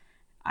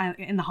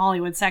in the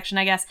Hollywood section,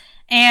 I guess.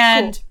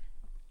 And cool.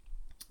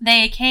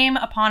 They came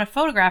upon a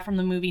photograph from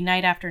the movie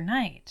Night After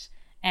Night.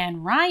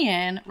 And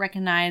Ryan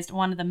recognized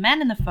one of the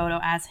men in the photo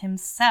as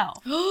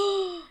himself.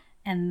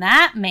 And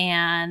that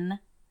man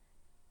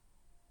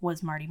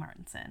was Marty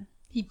Martinson.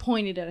 He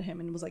pointed at him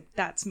and was like,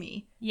 that's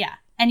me. Yeah.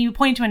 And you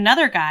point to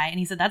another guy and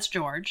he said, that's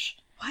George.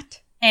 What?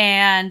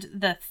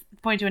 And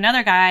point to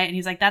another guy and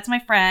he's like, that's my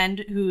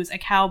friend who's a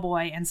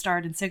cowboy and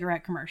starred in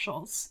cigarette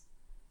commercials.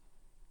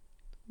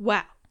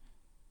 Wow.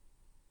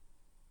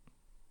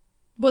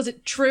 Was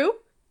it true?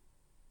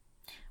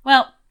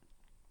 Well,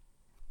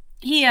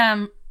 he,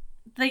 the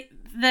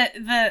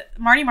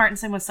Marty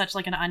Martinson was such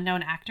like an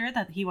unknown actor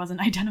that he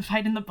wasn't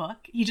identified in the book.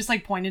 He just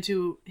like pointed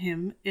to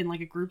him in like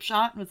a group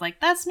shot and was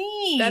like, that's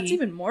me. That's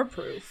even more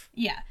proof.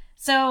 Yeah.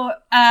 So,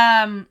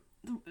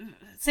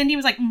 Cindy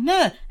was like,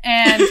 meh,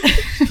 and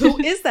who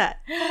is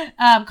that?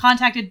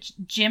 Contacted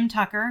Jim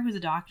Tucker, who's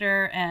a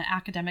doctor and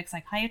academic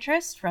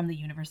psychiatrist from the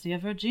University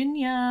of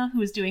Virginia, who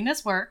was doing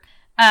this work.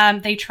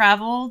 They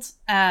traveled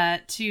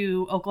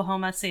to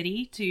Oklahoma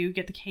City to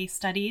get the case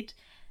studied,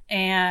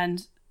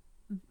 and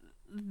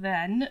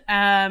then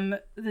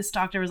this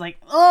doctor was like,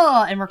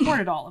 oh, and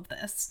recorded all of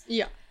this.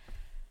 Yeah.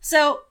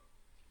 So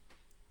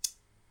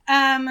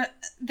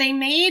they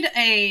made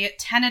a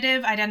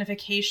tentative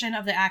identification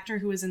of the actor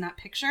who was in that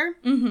picture.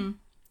 Mm-hmm.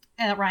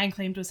 That Ryan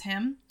claimed was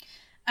him.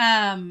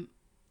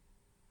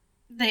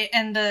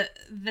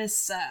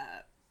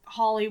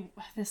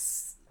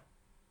 This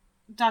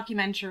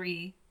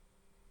documentary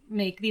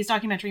these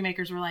documentary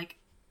makers were like,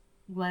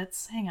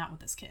 let's hang out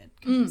with this kid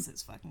because this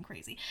is fucking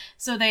crazy.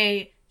 So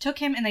they took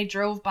him and they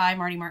drove by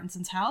Marty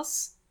Martinson's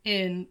house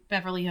in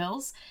Beverly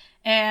Hills,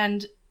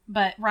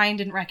 but Ryan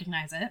didn't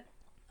recognize it.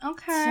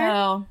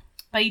 Okay.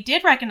 But he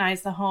did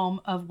recognize the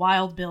home of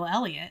Wild Bill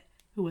Elliott,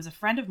 who was a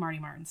friend of Marty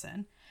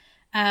Martinson.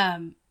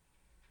 The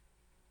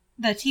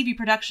TV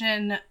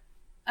production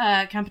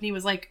company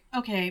was like,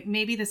 okay,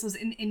 maybe this was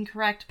an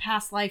incorrect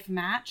past life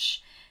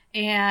match.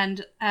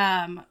 And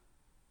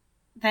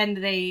then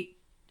they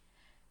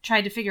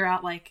tried to figure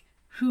out like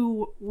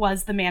who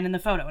was the man in the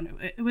photo.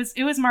 And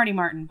it was Marty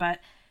Martin, but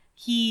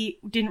he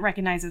didn't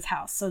recognize his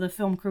house. So the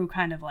film crew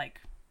kind of like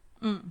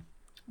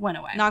went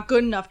away. Not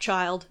good enough,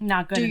 child.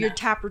 Not good enough. Do your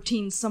tap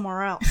routine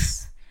somewhere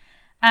else.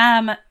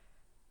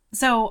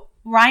 So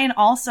Ryan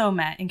also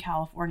met in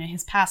California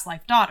his past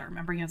life daughter.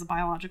 Remember, he has a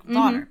biological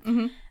daughter.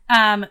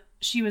 Mm-hmm.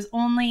 She was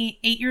only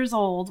 8 years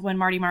old when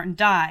Marty Martin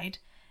died,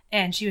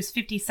 and she was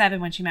 57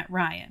 when she met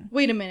Ryan.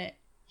 Wait a minute.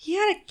 He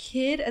had a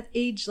kid at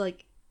age,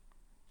 like,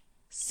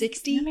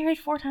 60? He married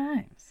 4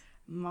 times.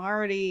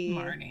 Marty.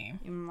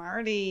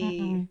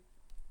 Mm-mm.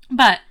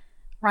 But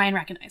Ryan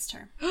recognized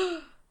her.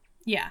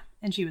 Yeah.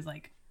 And she was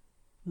like,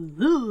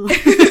 ooh.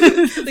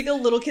 Like a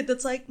little kid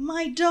that's like,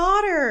 my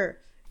daughter.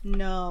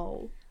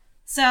 No.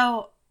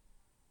 So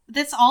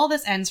all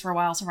this ends for a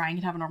while so Ryan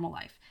can have a normal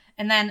life.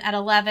 And then at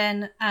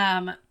 11,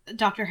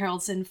 Dr.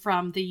 Haraldson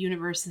from the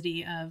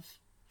University of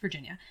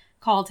Virginia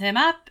called him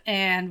up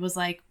and was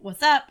like,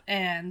 what's up?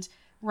 And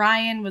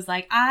Ryan was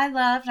like, I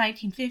love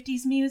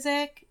 1950s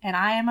music and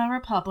I am a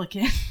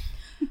Republican.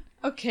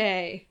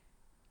 Okay.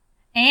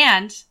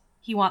 And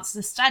he wants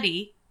to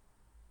study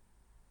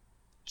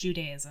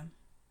Judaism.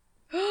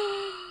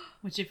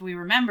 Which, if we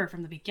remember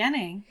from the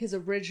beginning, His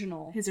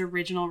original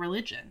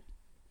religion.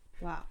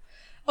 Wow.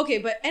 Okay,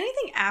 but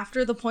anything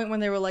after the point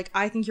when they were like,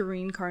 I think you're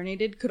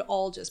reincarnated, could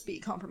all just be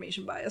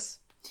confirmation bias.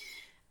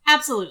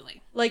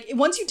 Absolutely. Like,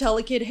 once you tell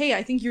a kid, hey,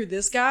 I think you're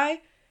this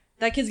guy,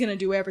 that kid's gonna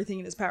do everything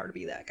in his power to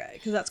be that guy,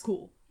 because that's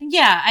cool.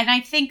 Yeah, and I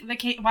think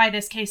why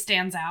this case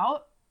stands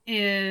out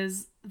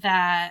is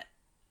that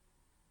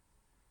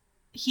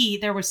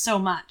there was so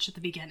much at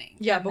the beginning.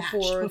 Yeah,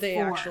 before they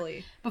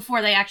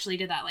actually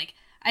did that. Like,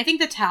 I think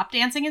the tap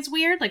dancing is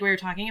weird, like we were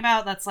talking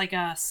about. That's like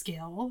a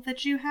skill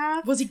that you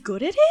have. Was he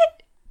good at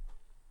it?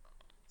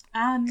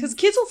 Because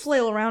kids will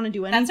flail around and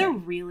do anything. That's a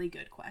really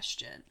good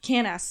question.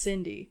 Can't ask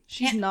Cindy.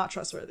 She's not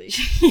trustworthy.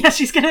 Yeah,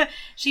 she's gonna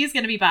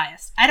be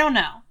biased. I don't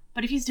know.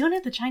 But if he's doing it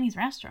at the Chinese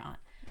restaurant,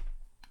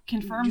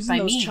 confirmed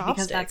by me,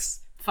 because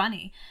that's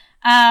funny.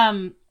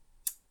 Yeah,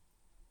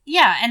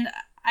 and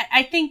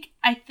I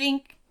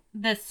think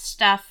the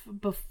stuff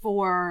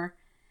before,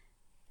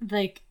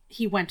 like,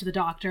 he went to the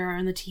doctor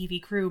and the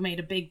TV crew made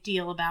a big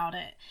deal about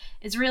it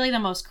is really the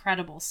most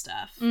credible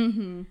stuff.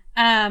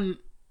 Mm-hmm.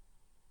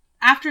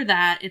 After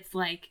that, it's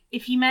like,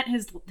 if he met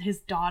his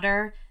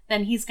daughter,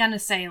 then he's gonna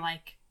say,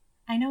 like,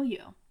 I know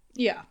you.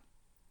 Yeah.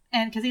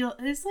 And because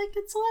it's like,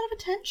 it's a lot of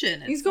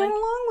attention. He's going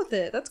along with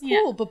it. That's cool.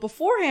 Yeah. But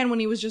beforehand,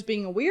 when he was just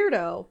being a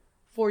weirdo,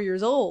 4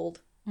 years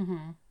old,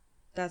 mm-hmm.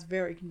 That's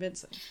very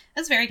convincing.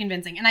 That's very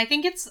convincing. And I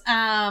think it's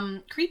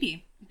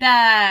creepy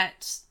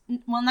that,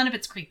 well, none of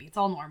it's creepy. It's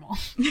all normal.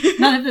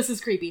 None of this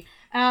is creepy.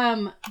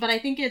 But I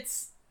think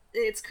it's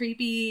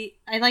creepy.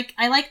 I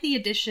like the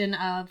addition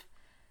of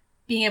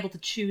being able to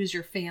choose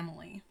your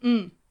family.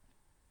 Mm.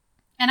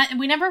 And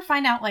we never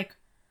find out, like,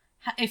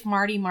 if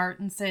Marty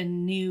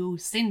Martinson knew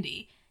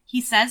Cindy.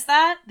 He says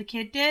that, the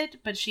kid did,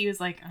 but she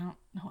was like, I don't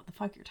know what the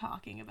fuck you're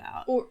talking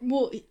about. Or,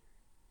 well,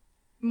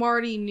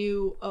 Marty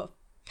knew a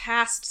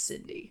past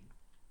Cindy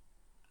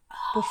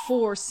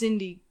before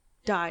Cindy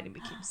died and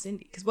became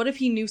Cindy. Because what if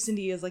he knew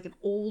Cindy as, like, an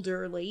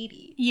older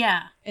lady?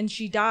 Yeah. And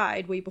she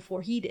died way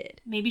before he did.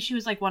 Maybe she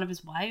was, like, one of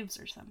his wives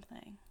or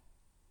something.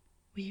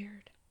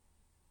 Weird.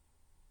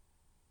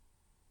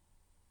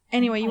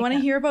 Anyway, you want to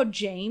hear about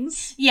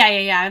James? Yeah.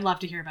 I'd love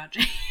to hear about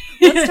James.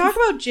 Let's talk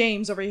about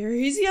James over here.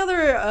 He's the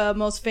other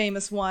most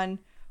famous one.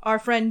 Our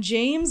friend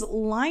James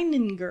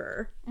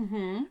Leininger.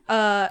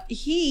 Mm-hmm.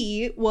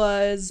 He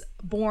was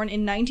born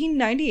in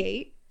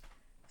 1998.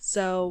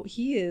 So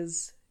he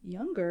is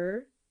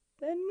younger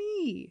than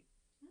me.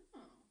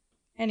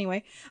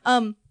 Anyway,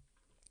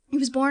 he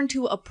was born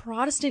to a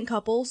Protestant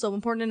couple, so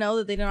important to know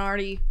that they didn't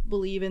already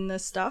believe in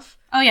this stuff.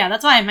 Oh yeah,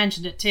 that's why I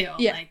mentioned it too.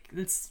 Yeah. Like,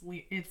 it's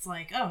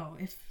like, oh,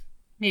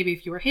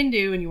 if you were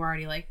Hindu and you were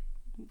already like,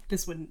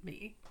 this wouldn't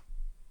be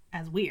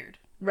as weird.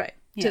 Right.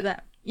 Yeah. To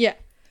them. Yeah,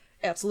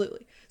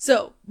 absolutely.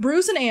 So,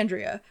 Bruce and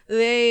Andrea,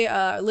 they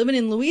are living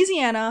in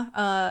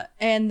Louisiana,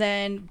 and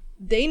then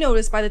they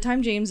notice by the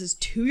time James is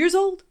 2 years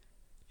old,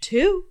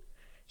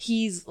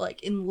 he's,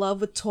 like, in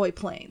love with toy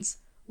planes.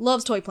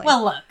 Loves toy planes.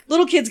 Well, look.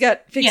 Little kids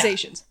got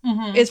fixations. Yeah.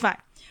 Mm-hmm. It's fine.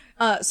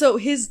 So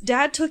his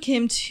dad took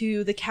him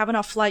to the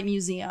Kavanaugh Flight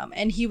Museum,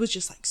 and he was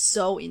just, like,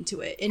 so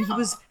into it. And he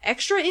was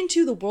extra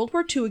into the World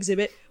War II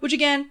exhibit, which,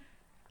 again,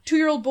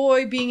 2-year-old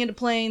boy being into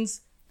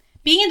planes.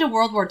 Being into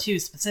World War II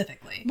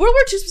specifically. World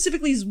War II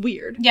specifically is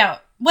weird. Yeah.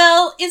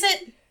 Well, is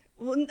it?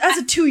 Well, as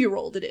a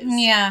 2-year-old, it is.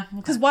 Yeah.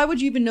 Because why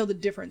would you even know the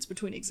difference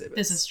between exhibits?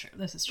 This is true.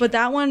 But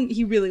that one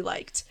he really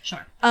liked.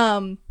 Sure.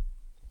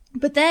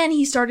 But then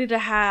he started to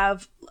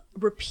have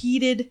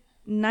repeated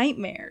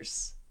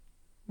nightmares.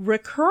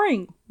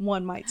 Recurring,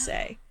 one might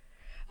say,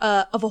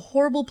 of a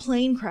horrible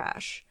plane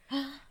crash.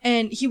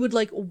 And he would,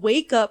 like,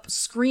 wake up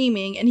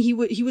screaming, and he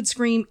would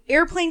scream,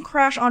 "Airplane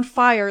crash on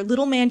fire,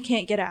 little man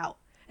can't get out,"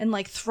 and,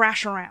 like,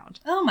 thrash around.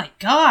 Oh my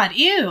god,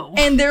 ew.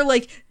 And they're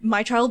like,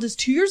 my child is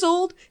 2 years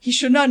old, he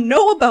should not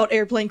know about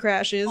airplane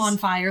crashes. On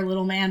fire,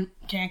 little man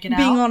can't get out.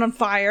 Being on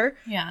fire.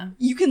 Yeah.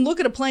 You can look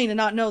at a plane and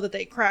not know that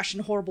they crashed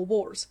in horrible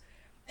wars.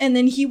 And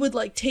then he would,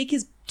 like, take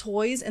his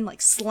toys and,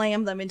 like,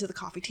 slam them into the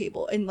coffee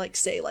table and, like,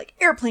 say, like,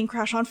 "Airplane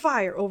crash on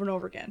fire," over and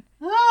over again.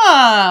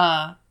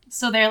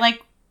 So they're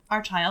like,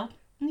 our child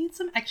needs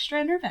some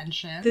extra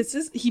intervention.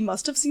 He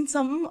must have seen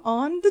something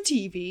on the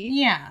TV.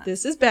 Yeah.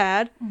 This is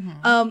bad.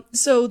 Mm-hmm.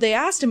 So they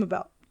asked him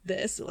about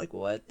this. They're like,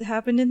 what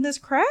happened in this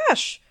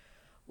crash,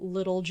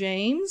 little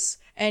James?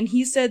 And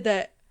he said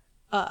that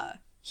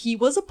he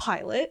was a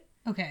pilot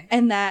Okay.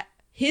 and that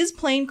his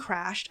plane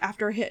crashed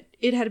after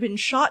it had been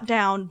shot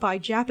down by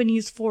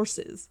Japanese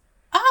forces.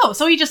 Oh,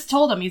 so he just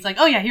told him. He's like,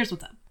 oh yeah, here's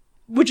what's up.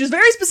 Which is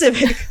very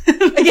specific.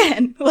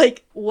 Again,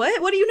 like,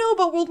 what? What do you know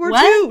about World War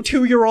What? II,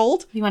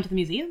 2-year-old? He went to the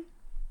museum?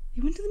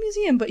 He went to the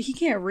museum, but he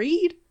can't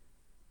read.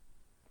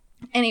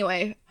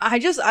 Anyway, I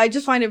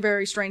just find it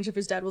very strange if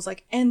his dad was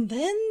like, and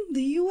then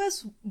the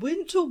U.S.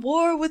 went to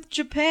war with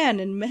Japan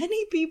and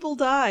many people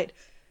died.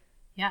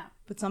 Yeah.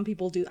 But some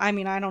people do. I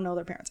mean, I don't know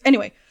their parents.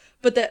 Anyway,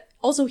 but that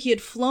also he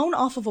had flown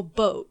off of a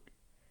boat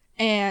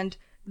and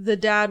the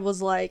dad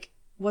was like,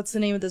 what's the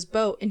name of this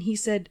boat? And he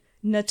said,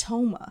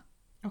 Natoma.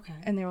 Okay.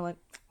 And they were like,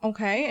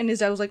 okay. And his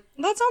dad was like,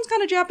 that sounds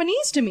kind of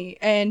Japanese to me.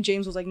 And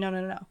James was like,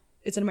 no.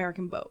 It's an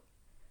American boat.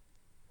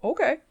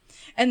 Okay.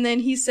 And then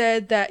he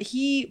said that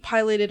he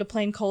piloted a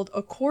plane called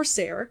a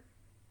Corsair.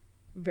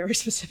 Very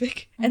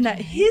specific. And that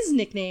his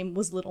nickname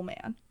was Little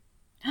Man.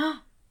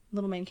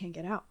 Little Man can't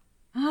get out.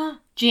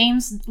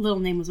 James' little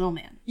name was Little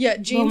Man. Yeah,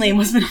 James' Little name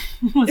was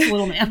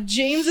Little Man.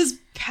 James's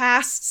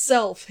past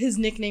self, his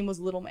nickname was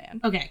Little Man.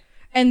 Okay.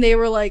 And they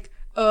were like,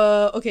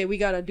 okay, we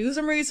gotta do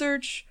some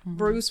research.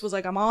 Bruce was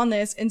like, I'm on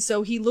this. And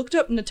so he looked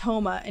up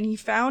Natoma and he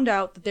found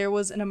out that there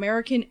was an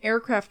American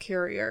aircraft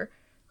carrier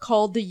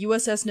called the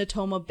USS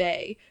Natoma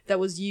Bay that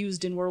was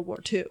used in World War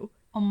II.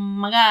 Oh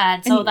my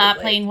god. So that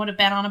plane would have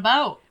been on a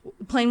boat.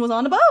 The plane was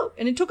on a boat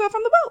and it took off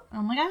from the boat.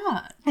 Oh my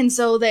god. And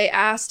so they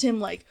asked him,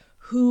 like,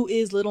 who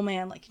is Little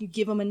Man? Like, can you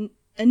give him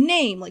a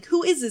name? Like,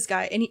 who is this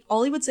guy? And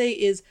all he would say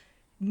is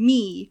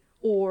me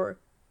or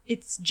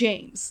it's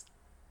James.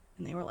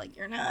 And they were like,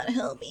 you're not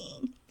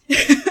helping.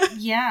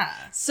 Yeah.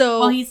 So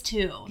well, he's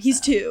 2. He's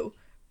 2.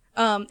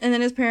 And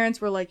then his parents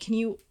were like, can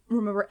you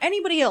remember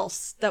anybody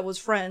else that was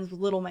friends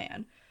with Little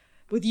Man?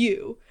 With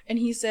you? And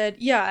he said,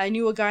 yeah, I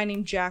knew a guy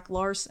named Jack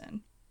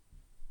Larson.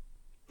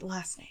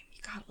 Last name.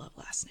 You gotta love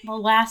last name. The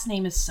last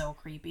name is so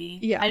creepy.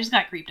 Yeah. I just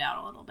got creeped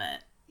out a little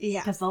bit.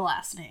 Yeah. Because the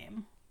last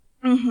name.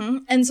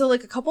 And so,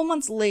 like, a couple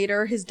months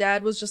later, his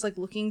dad was just, like,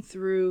 looking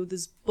through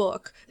this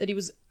book that he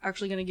was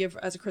actually going to give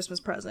as a Christmas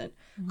present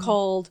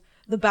called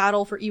The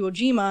Battle for Iwo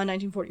Jima in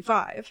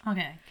 1945.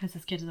 Okay, because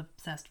this kid is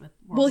obsessed with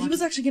World Well, War he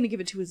was II. actually going to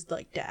give it to his,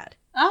 like, dad.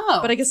 Oh.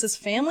 But I guess his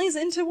family's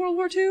into World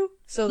War II.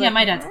 So Yeah,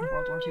 my dad's into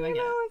World War II, I get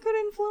it. it could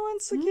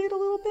influence a kid a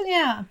little bit.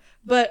 Yeah.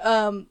 But,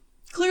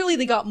 clearly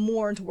they got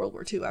more into World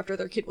War II after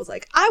their kid was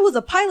like, I was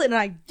a pilot and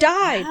I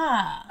died.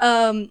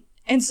 Yeah.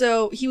 And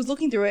so he was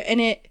looking through it and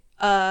it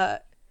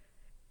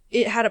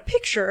had a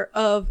picture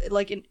of,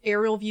 like, an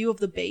aerial view of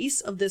the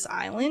base of this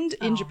island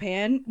in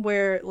Japan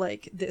where,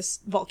 like, this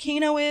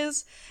volcano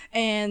is.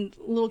 And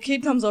little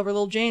kid comes over,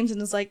 little James,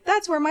 and is like,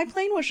 that's where my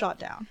plane was shot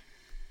down.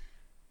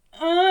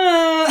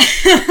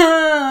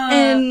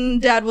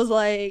 And dad was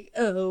like,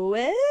 oh,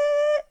 what?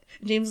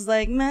 James was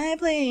like, my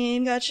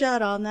plane got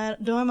shot on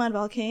that Dormont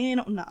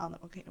volcano. Not on the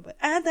volcano, but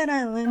at that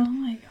island. Oh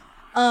my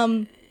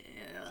god.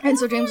 And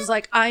so James was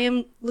like, I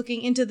am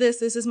looking into this.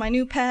 This is my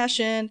new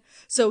passion.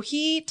 So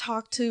he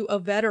talked to a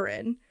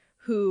veteran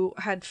who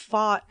had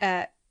fought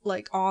at,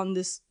 like, on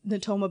this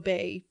Natoma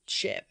Bay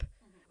ship,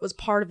 was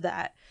part of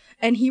that.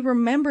 And he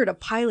remembered a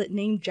pilot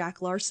named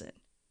Jack Larson,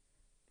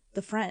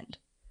 the friend.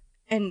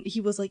 And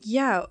he was like,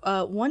 yeah,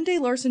 one day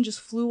Larson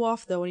just flew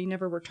off, though, and he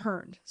never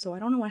returned. So I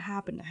don't know what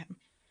happened to him.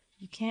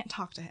 You can't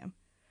talk to him.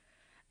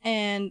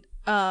 And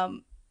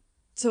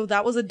so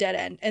that was a dead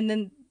end. And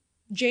then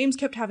James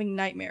kept having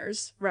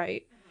nightmares,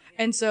 right?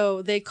 And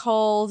so they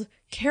called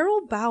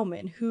Carol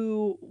Bauman,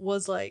 who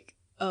was, like,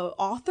 an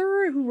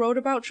author who wrote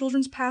about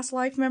children's past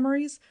life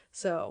memories.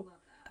 So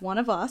one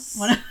of us.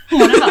 One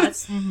of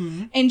us.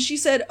 Mm-hmm. And she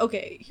said,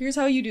 okay, here's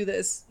how you do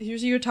this.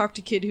 Here's how you talk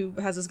to kid who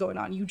has this going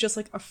on. You just,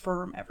 like,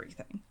 affirm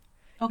everything.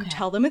 Okay. You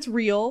tell them it's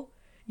real.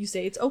 You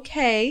say it's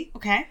okay.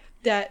 Okay.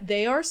 That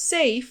they are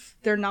safe.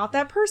 They're not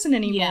that person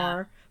anymore.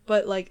 Yeah.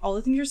 But, like, all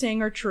the things you're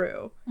saying are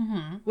true.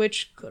 Mm-hmm.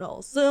 Which could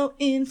also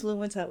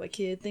influence how a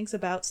kid thinks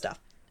about stuff.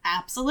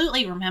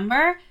 Absolutely.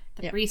 Remember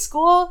the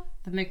preschool,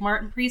 the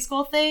McMartin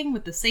preschool thing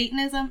with the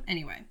Satanism?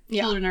 Anyway,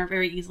 children are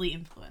very easily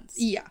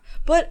influenced. Yeah.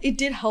 But it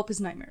did help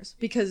his nightmares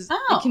because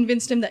it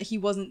convinced him that he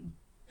wasn't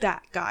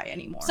that guy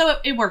anymore. So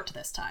it worked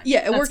this time.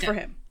 Yeah, it worked for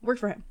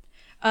him.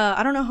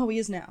 I don't know how he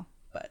is now,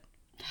 but...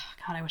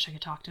 God, I wish I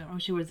could talk to him. I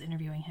wish he was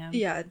interviewing him.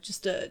 Yeah,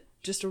 just a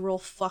real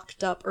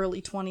fucked up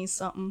early 20s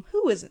something.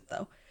 Who isn't,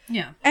 though?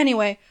 Yeah.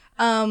 Anyway,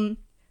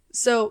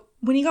 so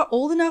when he got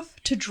old enough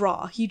to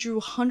draw, he drew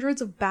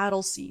hundreds of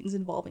battle scenes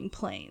involving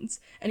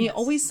planes. And he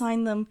always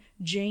signed them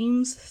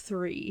James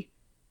 3.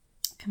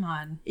 Come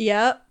on.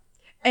 Yep.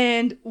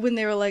 And when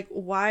they were like,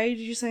 why did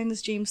you sign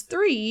this James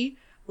 3?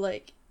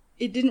 Like,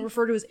 it didn't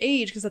refer to his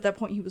age because at that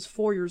point he was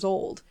 4 years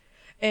old.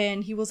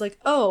 And he was like,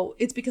 oh,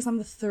 it's because I'm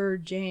the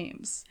third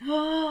James.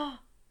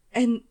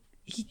 And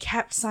he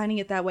kept signing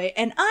it that way.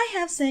 And I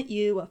have sent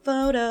you a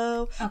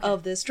photo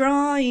of this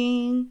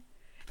drawing.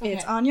 Okay.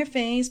 It's on your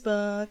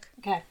Facebook.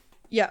 Okay.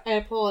 Yeah. I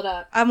pull it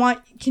up.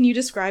 Can you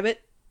describe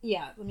it?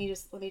 Yeah. Let me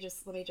just.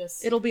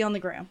 It'll be on the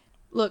gram.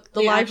 Look,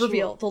 the live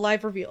reveal.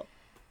 Okay.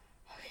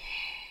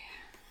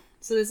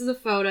 So this is a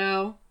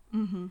photo.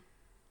 Mm-hmm.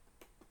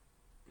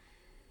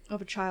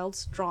 Of a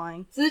child's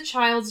drawing. This is a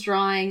child's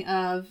drawing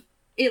of...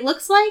 It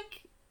looks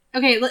like...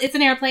 Okay, it's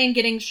an airplane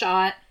getting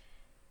shot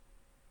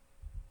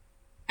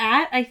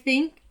at, I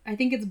think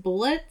it's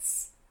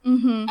bullets.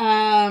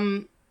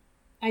 Mm-hmm.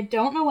 I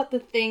don't know what the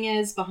thing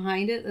is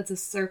behind it. That's a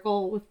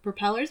circle with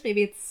propellers.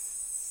 Maybe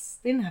it's...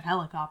 They didn't have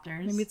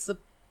helicopters. Maybe it's a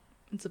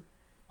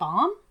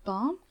bomb?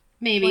 bomb?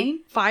 Maybe. Plane?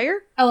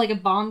 Fire? Oh, like a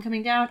bomb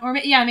coming down? Or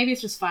maybe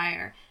it's just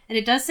fire. And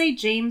it does say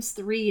James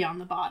 3 on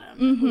the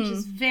bottom, which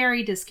is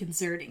very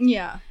disconcerting.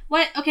 Yeah.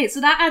 What? Okay,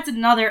 so that adds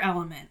another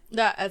element.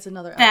 That adds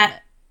another element.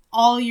 That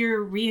all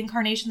your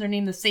reincarnations are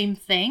named the same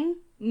thing?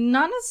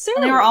 Not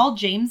necessarily. And they were all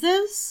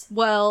Jameses?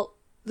 Well,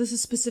 this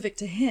is specific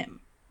to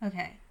him.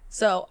 Okay.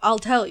 So, I'll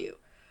tell you.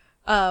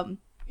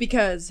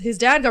 Because his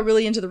dad got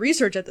really into the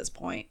research at this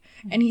point,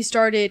 and he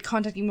started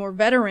contacting more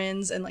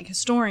veterans and, like,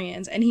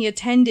 historians, and he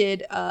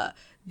attended,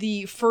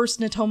 the first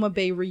Natoma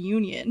Bay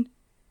reunion.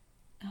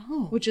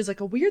 Oh. Which is, like,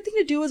 a weird thing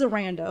to do as a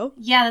rando.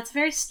 Yeah, that's a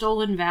very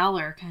stolen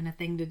valor kind of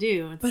thing to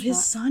do. But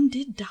his son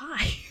did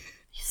die.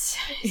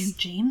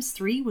 James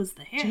 3 was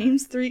there.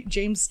 James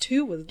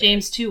 2 was there.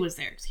 James 2 was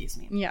there, excuse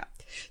me. Yeah.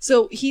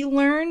 So he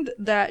learned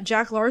that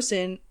Jack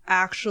Larson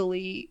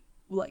actually,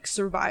 like,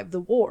 survived the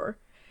war.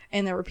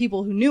 And there were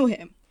people who knew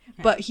him.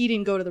 Okay. But he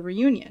didn't go to the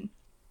reunion.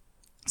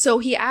 So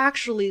he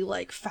actually,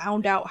 like,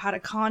 found out how to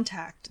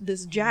contact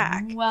this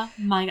Jack. Well,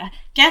 my God.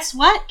 Guess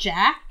what,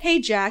 Jack?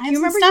 Hey, Jack, you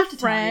remember your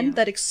friend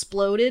that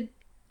exploded?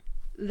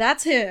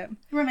 That's him.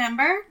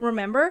 Remember?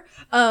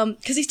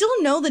 Because he still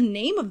didn't know the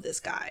name of this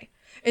guy.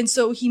 And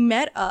so he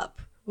met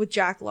up with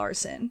Jack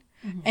Larson.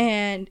 Mm-hmm.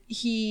 And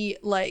he,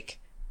 like,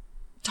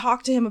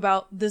 talked to him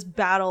about this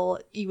battle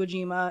at Iwo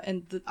Jima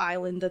and the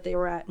island that they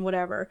were at and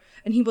whatever.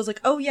 And he was like,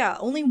 oh yeah,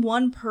 only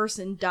one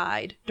person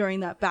died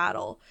during that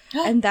battle.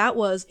 And that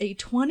was a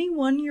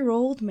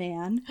 21-year-old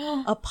man,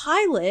 a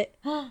pilot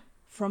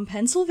from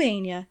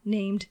Pennsylvania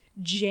named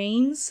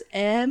James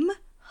M.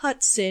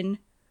 Hudson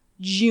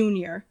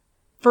Jr.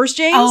 First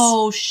James?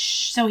 Oh,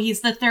 so he's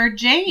the third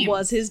James.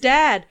 Was his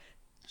dad.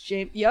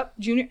 James, yep,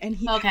 Jr. And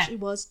he actually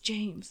was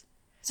James.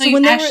 So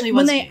when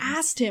they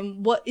asked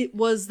him what it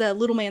was that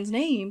little man's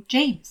name,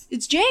 James.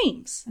 It's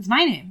James. It's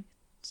my name.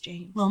 It's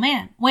James. Little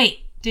man.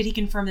 Wait, did he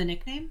confirm the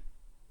nickname?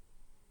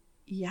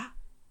 Yeah.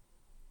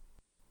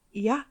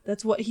 Yeah,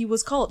 that's what he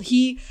was called.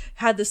 He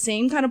had the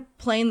same kind of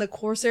plane, the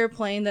Corsair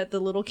plane that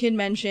the little kid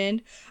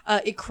mentioned.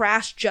 It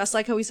crashed just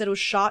like how he said it was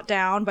shot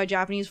down by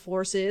Japanese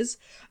forces.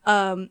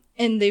 And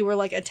they were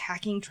like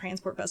attacking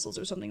transport vessels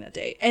or something that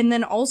day. And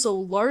then also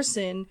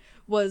Larson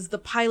was the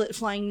pilot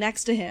flying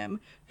next to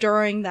him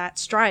during that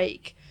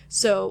strike.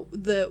 So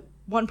the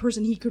one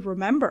person he could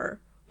remember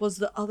was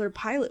the other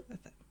pilot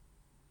with him.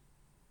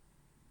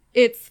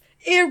 It's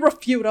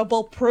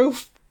irrefutable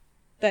proof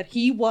that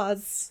he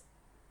was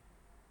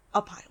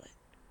a pilot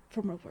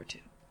from World War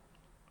II.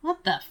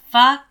 What the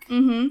fuck?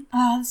 Mm-hmm.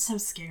 Oh, that's so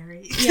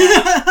scary.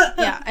 Yeah.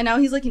 Yeah. And now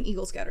he's like an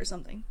Eagle Scout or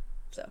something.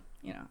 So,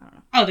 I don't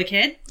know. Oh, the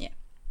kid? Yeah.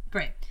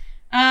 Great.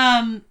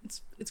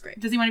 It's great.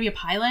 Does he want to be a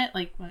pilot?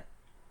 Like what?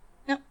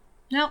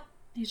 Nope.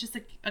 He's just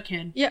a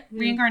kid. Yeah.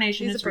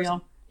 Reincarnation is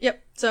real. Yep.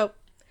 So,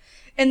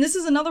 and this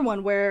is another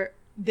one where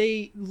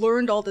they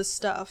learned all this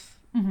stuff,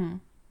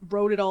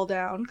 wrote it all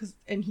down,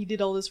 and he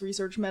did all this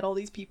research, met all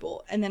these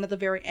people, and then at the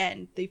very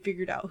end, they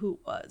figured out who it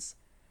was.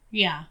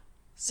 Yeah.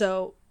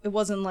 So it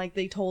wasn't like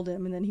they told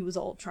him and then he was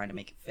all trying to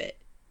make it fit.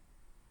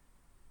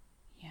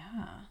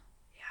 Yeah.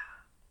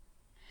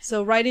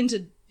 So right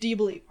into, do you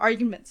believe? Are you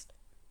convinced?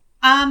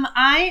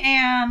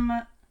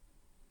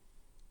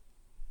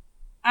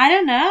 I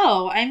don't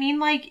know. I mean,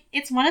 like,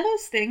 it's one of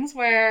those things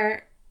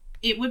where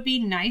it would be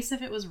nice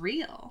if it was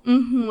real.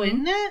 Mm-hmm.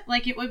 Wouldn't it?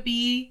 Like, it would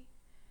be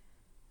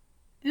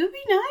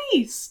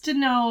nice to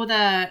know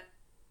that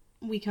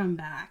we come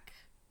back.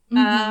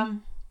 Mm-hmm.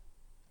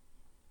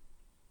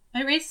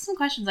 It raises some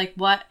questions, like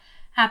what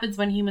happens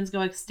when humans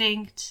go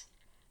extinct?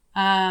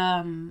 What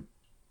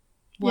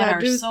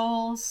are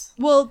souls?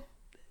 Well,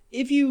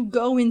 if you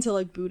go into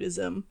like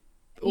Buddhism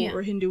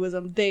or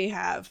Hinduism, they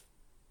have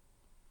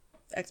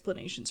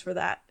explanations for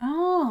that.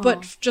 Oh.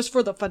 But just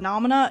for the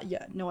phenomena,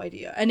 no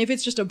idea. And if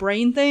it's just a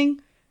brain thing,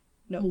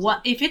 no clue.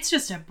 What if it's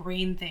just a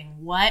brain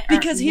thing? What?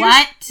 Because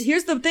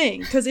here's the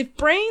thing. Because if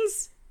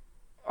brains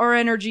are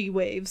energy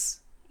waves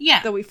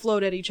that we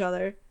float at each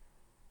other,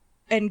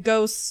 and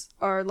ghosts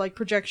are like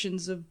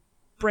projections of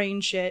brain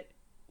shit,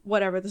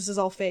 whatever, this is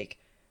all fake.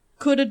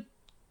 Could a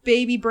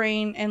baby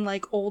brain and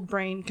like old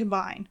brain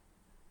combine?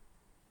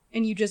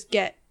 And you just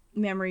get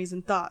memories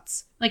and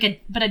thoughts. But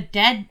a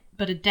dead.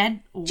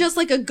 Just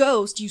like a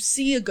ghost, you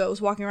see a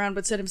ghost walking around, but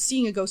instead of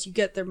seeing a ghost, you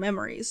get their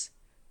memories.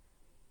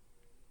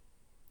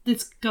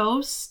 This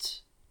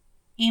ghost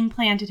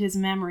implanted his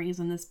memories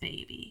in this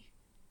baby.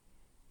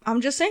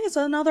 I'm just saying it's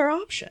another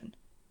option.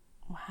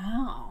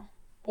 Wow.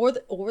 Or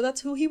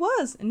that's who he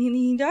was, and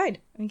he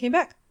died, and he came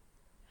back.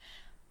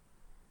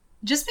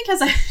 just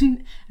because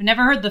I've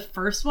never heard the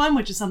first one,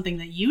 which is something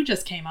that you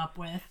just came up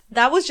with.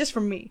 That was just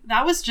from me.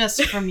 That was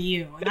just from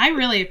you, and I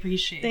really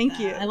appreciate Thank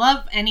that. you. I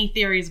love any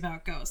theories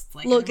about ghosts.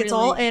 Like, Look, it's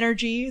all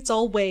energy. It's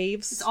all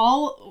waves. It's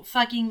all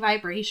fucking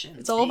vibrations.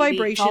 It's all baby.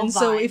 vibrations. It's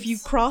all So if you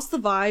cross the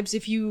vibes,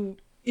 if you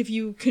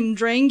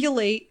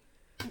condrangulate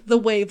the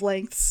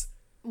wavelengths.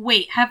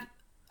 Wait,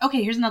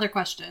 okay, here's another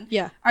question.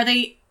 Yeah. Are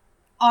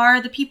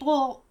the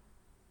people,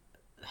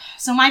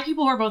 so my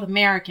people are both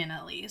American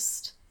at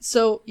least.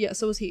 So, yeah,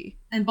 so is he.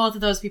 And both of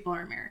those people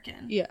are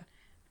American. Yeah.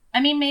 I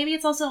mean, maybe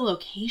it's also a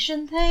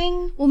location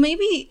thing. Well,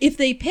 maybe if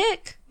they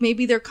pick,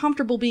 maybe they're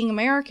comfortable being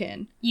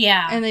American.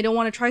 Yeah. And they don't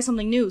want to try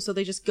something new, so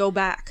they just go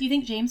back. Do you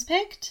think James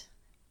picked?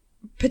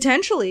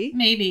 Potentially.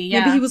 Maybe, yeah.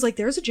 Maybe he was like,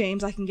 there's a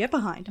James I can get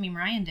behind. I mean,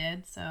 Ryan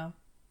did, so.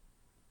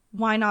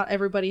 Why not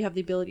everybody have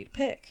the ability to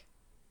pick?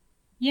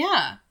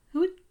 Yeah. Who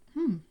would,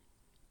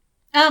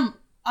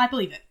 I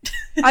believe it.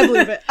 I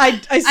believe it. I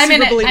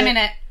super believe it. I'm in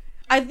it.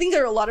 I think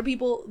there are a lot of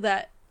people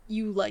that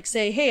you, like,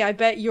 say, hey, I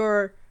bet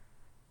you're,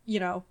 you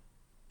know,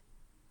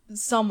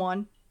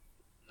 someone,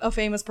 a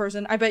famous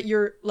person. I bet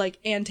you're, like,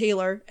 Ann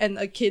Taylor. And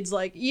a kid's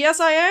like,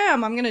 yes, I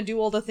am. I'm going to do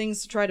all the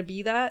things to try to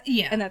be that.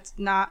 Yeah. And that's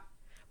not.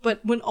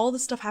 But when all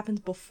this stuff happens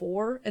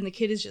before and the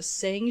kid is just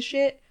saying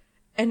shit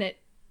and it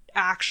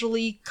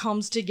actually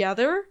comes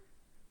together.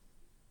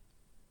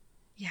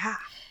 Yeah.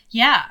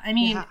 Yeah. I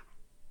mean,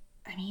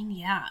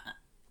 yeah.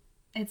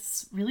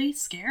 It's really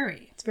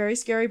scary. It's very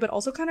scary, but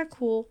also kind of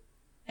cool.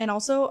 And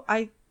also,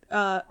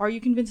 are you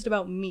convinced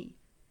about me?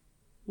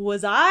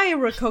 Was I a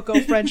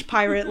Rococo French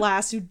pirate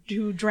lass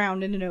who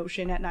drowned in an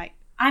ocean at night?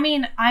 I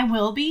mean, I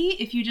will be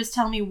if you just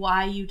tell me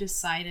why you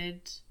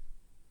decided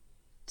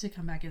to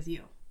come back as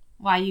you.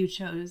 Why you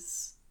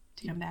chose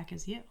to come back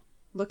as you.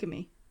 Look at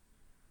me.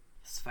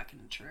 It's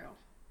fucking true.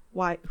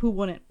 Why? Who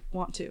wouldn't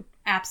want to?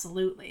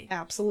 Absolutely.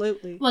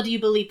 Absolutely. Well, do you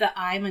believe that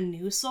I'm a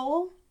new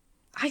soul?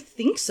 I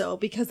think so,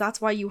 because that's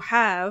why you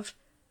have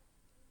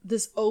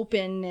this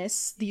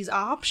openness, these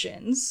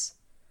options,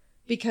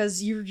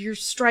 because you're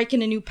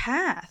striking a new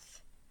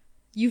path.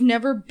 You've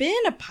never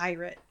been a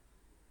pirate.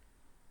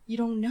 You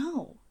don't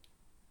know.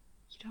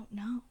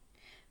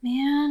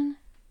 Man.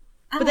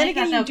 But then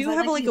again, you do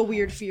have like a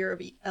weird fear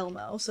of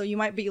Elmo, so you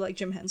might be like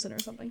Jim Henson or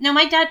something. No,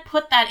 my dad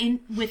put that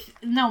in with...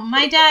 No,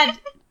 my dad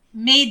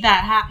made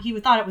that he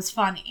thought it was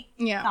funny.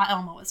 Yeah. Thought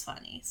Elmo was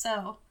funny.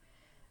 So,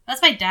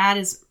 that's my dad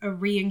is a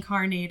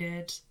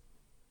reincarnated,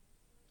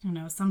 I don't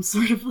know, some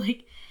sort of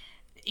like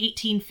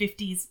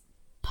 1850s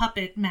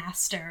puppet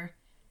master.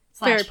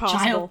 Very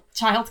possible.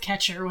 Child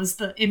catcher was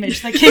the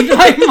image that came to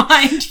my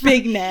mind.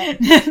 Big net.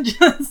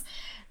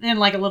 Then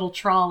like a little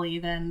trolley,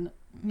 then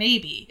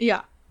maybe.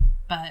 Yeah.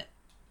 But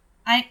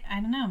I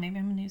don't know. Maybe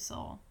I'm a new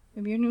soul.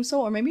 Maybe you're a new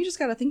soul. Or maybe you just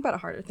got to think about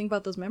it harder. Think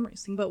about those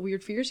memories. Think about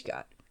weird fears you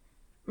got.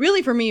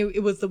 Really, for me,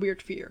 it was the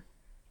weird fear.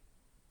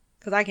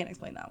 Because I can't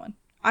explain that one.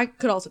 I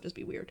could also just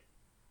be weird.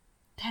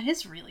 That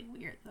is really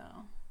weird,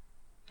 though.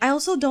 I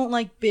also don't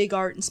like big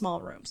art in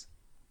small rooms.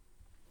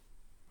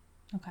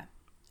 Okay.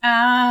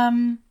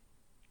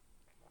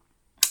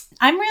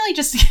 I'm really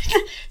just...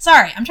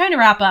 Sorry, I'm trying to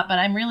wrap up, but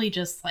I'm really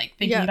just, like,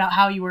 thinking about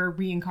how you were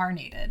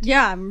reincarnated.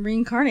 Yeah, I'm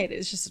reincarnated.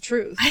 It's just the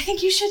truth. I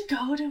think you should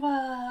go to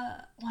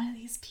one of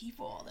these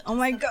people. Oh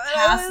my god.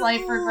 Past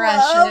life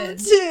regression. Love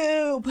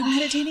to, but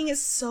meditating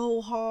is so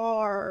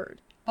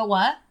hard. But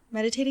what?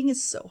 Meditating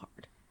is so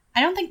hard.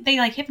 I don't think they,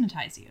 like,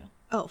 hypnotize you.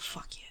 Oh,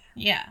 fuck yeah.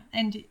 Yeah,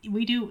 and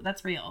we do.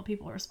 That's real.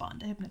 People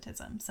respond to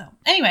hypnotism. So,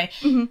 anyway.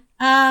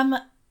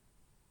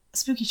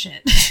 Spooky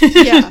shit.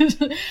 Yeah.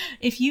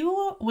 If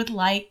you would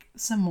like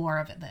some more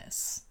of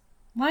this,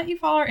 why don't you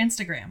follow our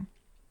Instagram?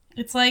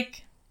 It's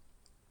like,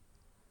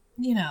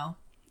 you know,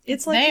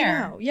 it's like there. You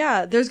know,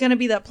 yeah, there's going to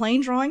be that plane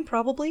drawing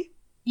probably.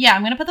 Yeah,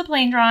 I'm going to put the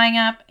plane drawing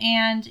up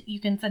and you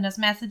can send us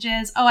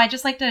messages. Oh, I'd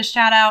just like to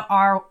shout out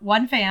our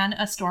one fan,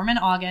 A Storm in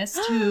August,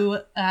 who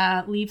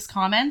leaves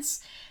comments.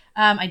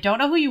 I don't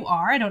know who you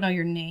are. I don't know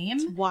your name.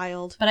 It's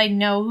wild. But I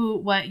know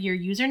what your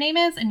username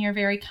is, and you're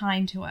very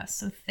kind to us.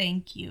 So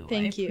thank you.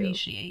 Thank you. I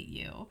appreciate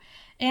you.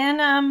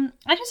 And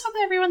I just hope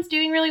that everyone's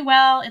doing really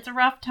well. It's a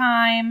rough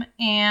time.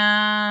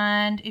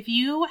 And if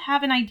you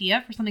have an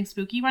idea for something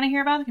spooky you want to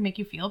hear about that can make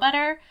you feel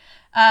better,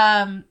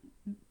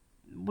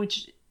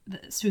 which the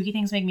spooky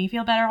things make me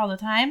feel better all the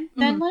time,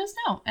 then let us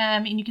know.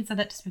 And you can send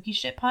that to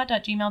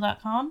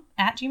spookyshitpod@gmail.com,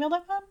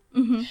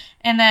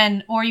 and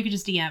then, or you could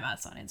just DM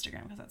us on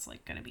Instagram, because that's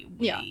like gonna be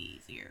way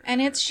easier.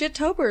 And it's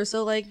Shittober,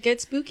 so like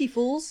get spooky,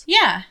 fools.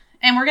 Yeah,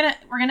 and we're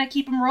gonna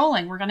keep them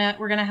rolling. We're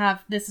gonna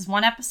have, this is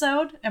one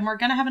episode, and we're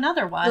gonna have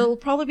another one. There'll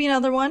probably be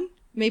another one,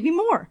 maybe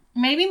more.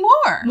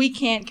 We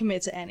can't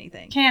commit to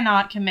anything.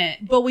 Cannot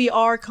commit, but we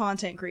are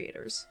content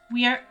creators.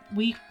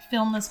 We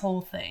film this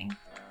whole thing.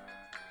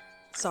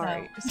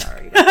 Sorry.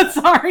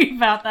 Sorry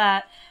about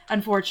that.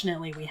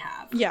 Unfortunately, we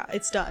have. Yeah,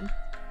 it's done.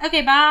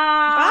 Okay,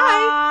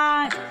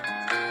 bye.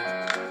 Bye.